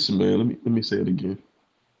mean, listen, man. Let me say it again.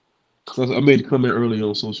 I made a comment earlier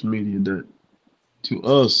on social media that to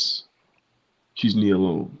us, she's Nia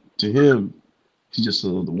Long. To him, she's just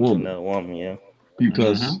another woman. Another woman, yeah.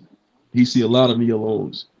 Because he see a lot of Nia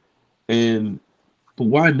Longs, but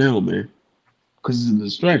why now, man? Because it's a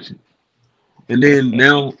distraction. And then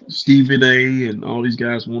now Stephen A. and all these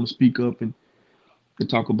guys want to speak up and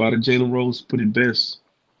talk about it. Jalen Rose put it best.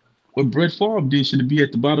 What Brett Favre did should be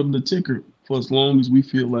at the bottom of the ticker for as long as we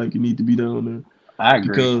feel like it need to be down there. I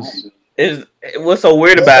agree. Because what's so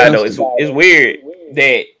weird about it though? It's weird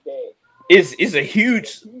that it's a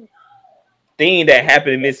huge thing that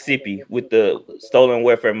happened in Mississippi with the stolen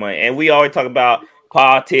welfare money, and we always talk about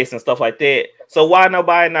politics and stuff like that. So why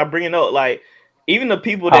nobody not bringing up like even the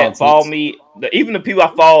people that follow me, even the people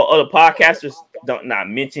I follow, other podcasters don't not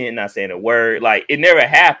mention it, not saying a word. Like it never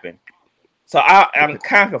happened. So I'm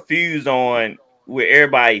kind of confused on where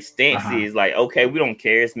everybody's stance is. Like, okay, we don't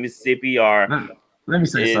care. It's Mississippi or let me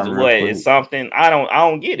say something. It's something. I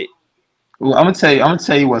don't get it. Well, I'm gonna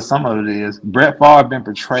tell you what some of it is. Brett Favre been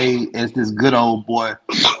portrayed as this good old boy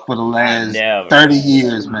for the last 30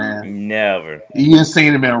 years, man. Never. You done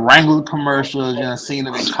seen him in Wrangler commercials. You done seen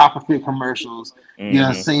him in Copperfield commercials. You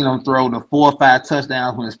done seen him throw the 4 or 5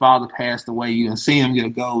 touchdowns when his father passed away. You done seen him get a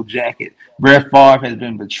gold jacket. Brett Favre has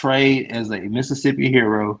been portrayed as a Mississippi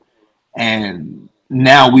hero, and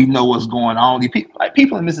now we know what's going on.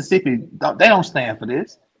 People in Mississippi, they don't stand for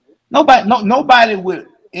this. Nobody with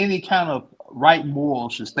any kind of right moral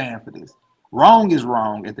should stand for this. Wrong is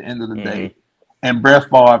wrong at the end of the day, and Brett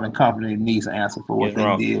Favre and company needs an answer for what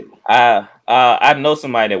they did. I know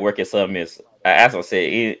somebody that work at Southern Miss. I asked him, I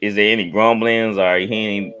said, is there any grumblings or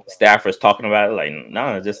any staffers talking about it? Like,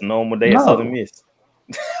 no, it's just a normal day at Southern Miss.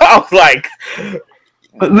 I was like,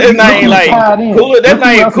 that's not even like cooler. That's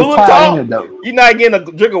not even cooler talk. You're not getting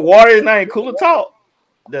a drink of water. It's not even cooler talk.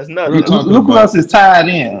 There's nothing. Look who else is tied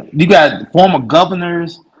in. You got former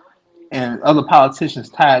governors and other politicians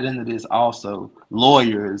tied into this also.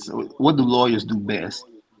 Lawyers. What do lawyers do best?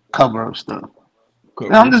 Cover up stuff.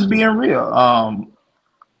 I'm just being real.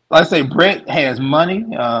 Like I say, Brett has money.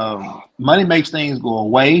 Money makes things go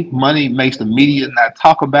away. Money makes the media not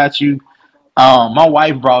talk about you. My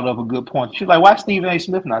wife brought up a good point. She's like, why Stephen A.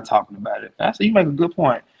 Smith not talking about it? I said, you make a good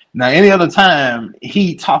point. Now, any other time,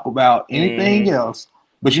 he talk about anything else.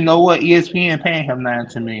 But you know what? ESPN paying him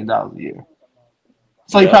 $9-10 million a year.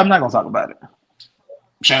 So he's probably not going to talk about it.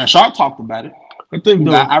 Shannon Sharp talked about it. I think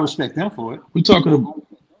I respect him for it. We're talking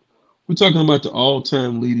about the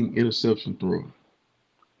all-time leading interception thrower.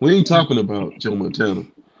 We ain't talking about Joe Montana.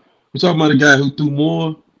 We're talking about a guy who threw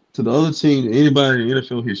more to the other team than anybody in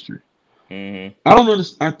NFL history. I don't know.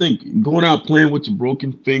 I think going out playing with your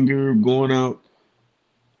broken finger, going out.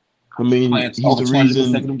 I mean, playing he's the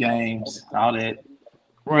reason. Consecutive games, all that.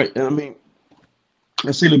 Right, and I mean,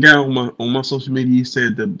 I seen a guy on my social media. He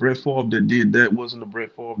said that Brett Favre that did that wasn't the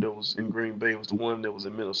Brett Favre that was in Green Bay. It was the one that was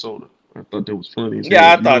in Minnesota. I thought that was funny.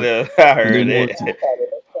 I heard it.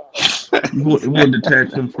 You wanted to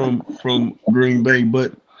detach him from Green Bay,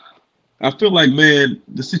 but I feel like, man,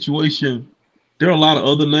 the situation. There are a lot of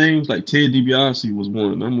other names, like Ted DiBiase was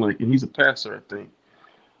one. I'm like, and he's a passer, I think.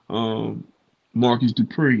 Marcus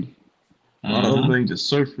Dupree. A lot of other things that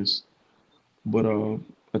surface. But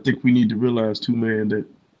I think we need to realize too, man, that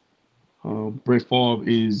Brett Favre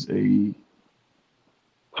is a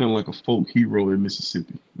kind of like a folk hero in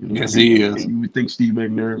Mississippi. You know? Yes, he is. You would think Steve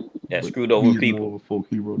McNair, screwed over people. More of a folk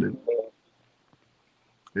hero than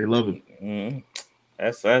they love him. Mm-hmm.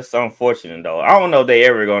 That's unfortunate though. I don't know if they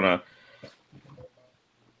ever gonna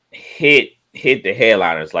hit the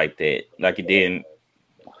headliners like that, like it did.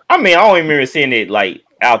 I mean, I don't even remember seeing it like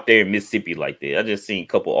out there in Mississippi like that. I just seen a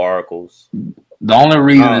couple articles. The only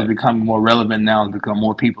reason it's becoming more relevant now is because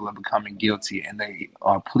more people are becoming guilty and they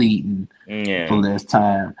are pleading for less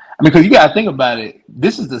time. I mean, because you got to think about it.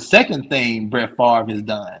 This is the second thing Brett Favre has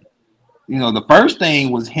done. You know, the first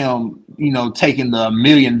thing was him, you know, taking the $1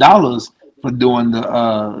 million for doing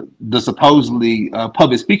the supposedly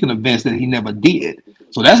public speaking events that he never did.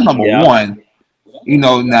 So that's number one. You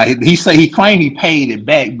know, now he claimed he paid it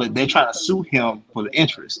back, but they're trying to sue him for the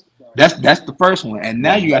interest. That's the first one, and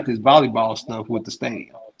now you got this volleyball stuff with the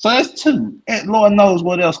stadium. So that's two, and Lord knows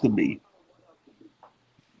what else could be.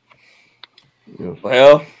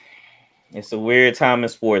 Well, it's a weird time in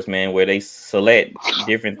sports, man, where they select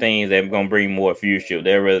different things that are gonna bring more viewership.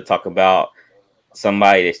 They rather talk about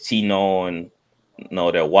somebody that's cheating on, you know,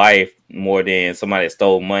 their wife more than somebody that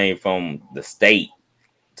stole money from the state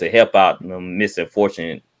to help out the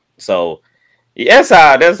misfortunate. So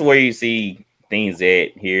that's where you see things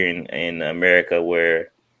at here in America,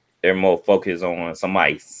 where they're more focused on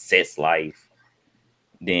somebody's sex life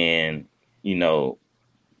than, you know,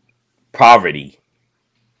 poverty.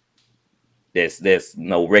 That's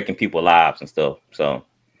wrecking people's lives and stuff. So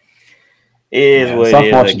it is what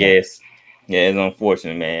it is, I guess. Yeah, it's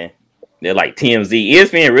unfortunate, man. They're like TMZ.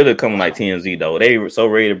 ESPN really coming like TMZ though. They were so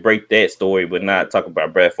ready to break that story, but not talk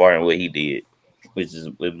about Brett Favre and what he did,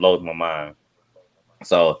 it blows my mind.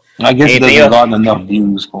 So I guess it doesn't garner enough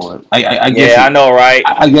views for it. I guess. Yeah, I know, right?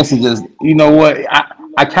 I guess it just. You know what?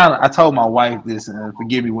 I told my wife this, and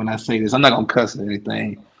forgive me when I say this. I'm not gonna cuss or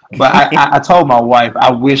anything, but I told my wife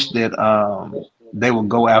I wish that they would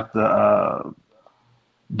go after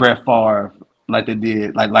Brett Favre like they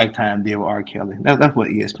did, like Lifetime did with R. Kelly. That's what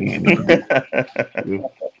ESPN did.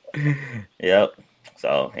 Yep.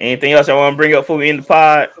 So, anything else I want to bring up before we end the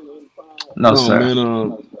pod? No, sir. Man,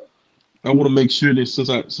 I want to make sure that since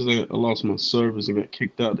I lost my service and got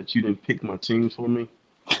kicked out, that you didn't pick my team for me.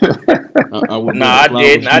 I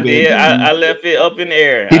didn't. I left it up in the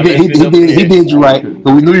air. He did you right,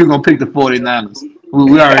 but we knew you were gonna pick the 49ers.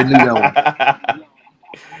 We already knew that one.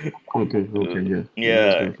 Okay, yeah.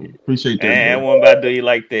 Yeah. Appreciate that. And I wasn't about to do you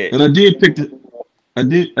like that. And I did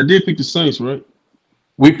pick the Saints, right?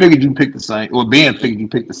 We figured you picked the Saints. Well, Ben figured you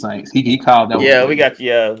picked the Saints. He called that. Yeah, we got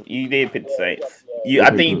you. Yeah, you did pick the Saints.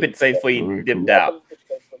 I think you picked the Saints before you dipped out.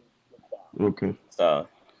 Okay. So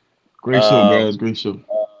great show, guys. Great show.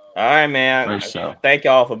 All right, man. Great show. Thank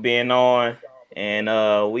y'all for being on,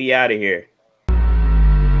 and we out of here.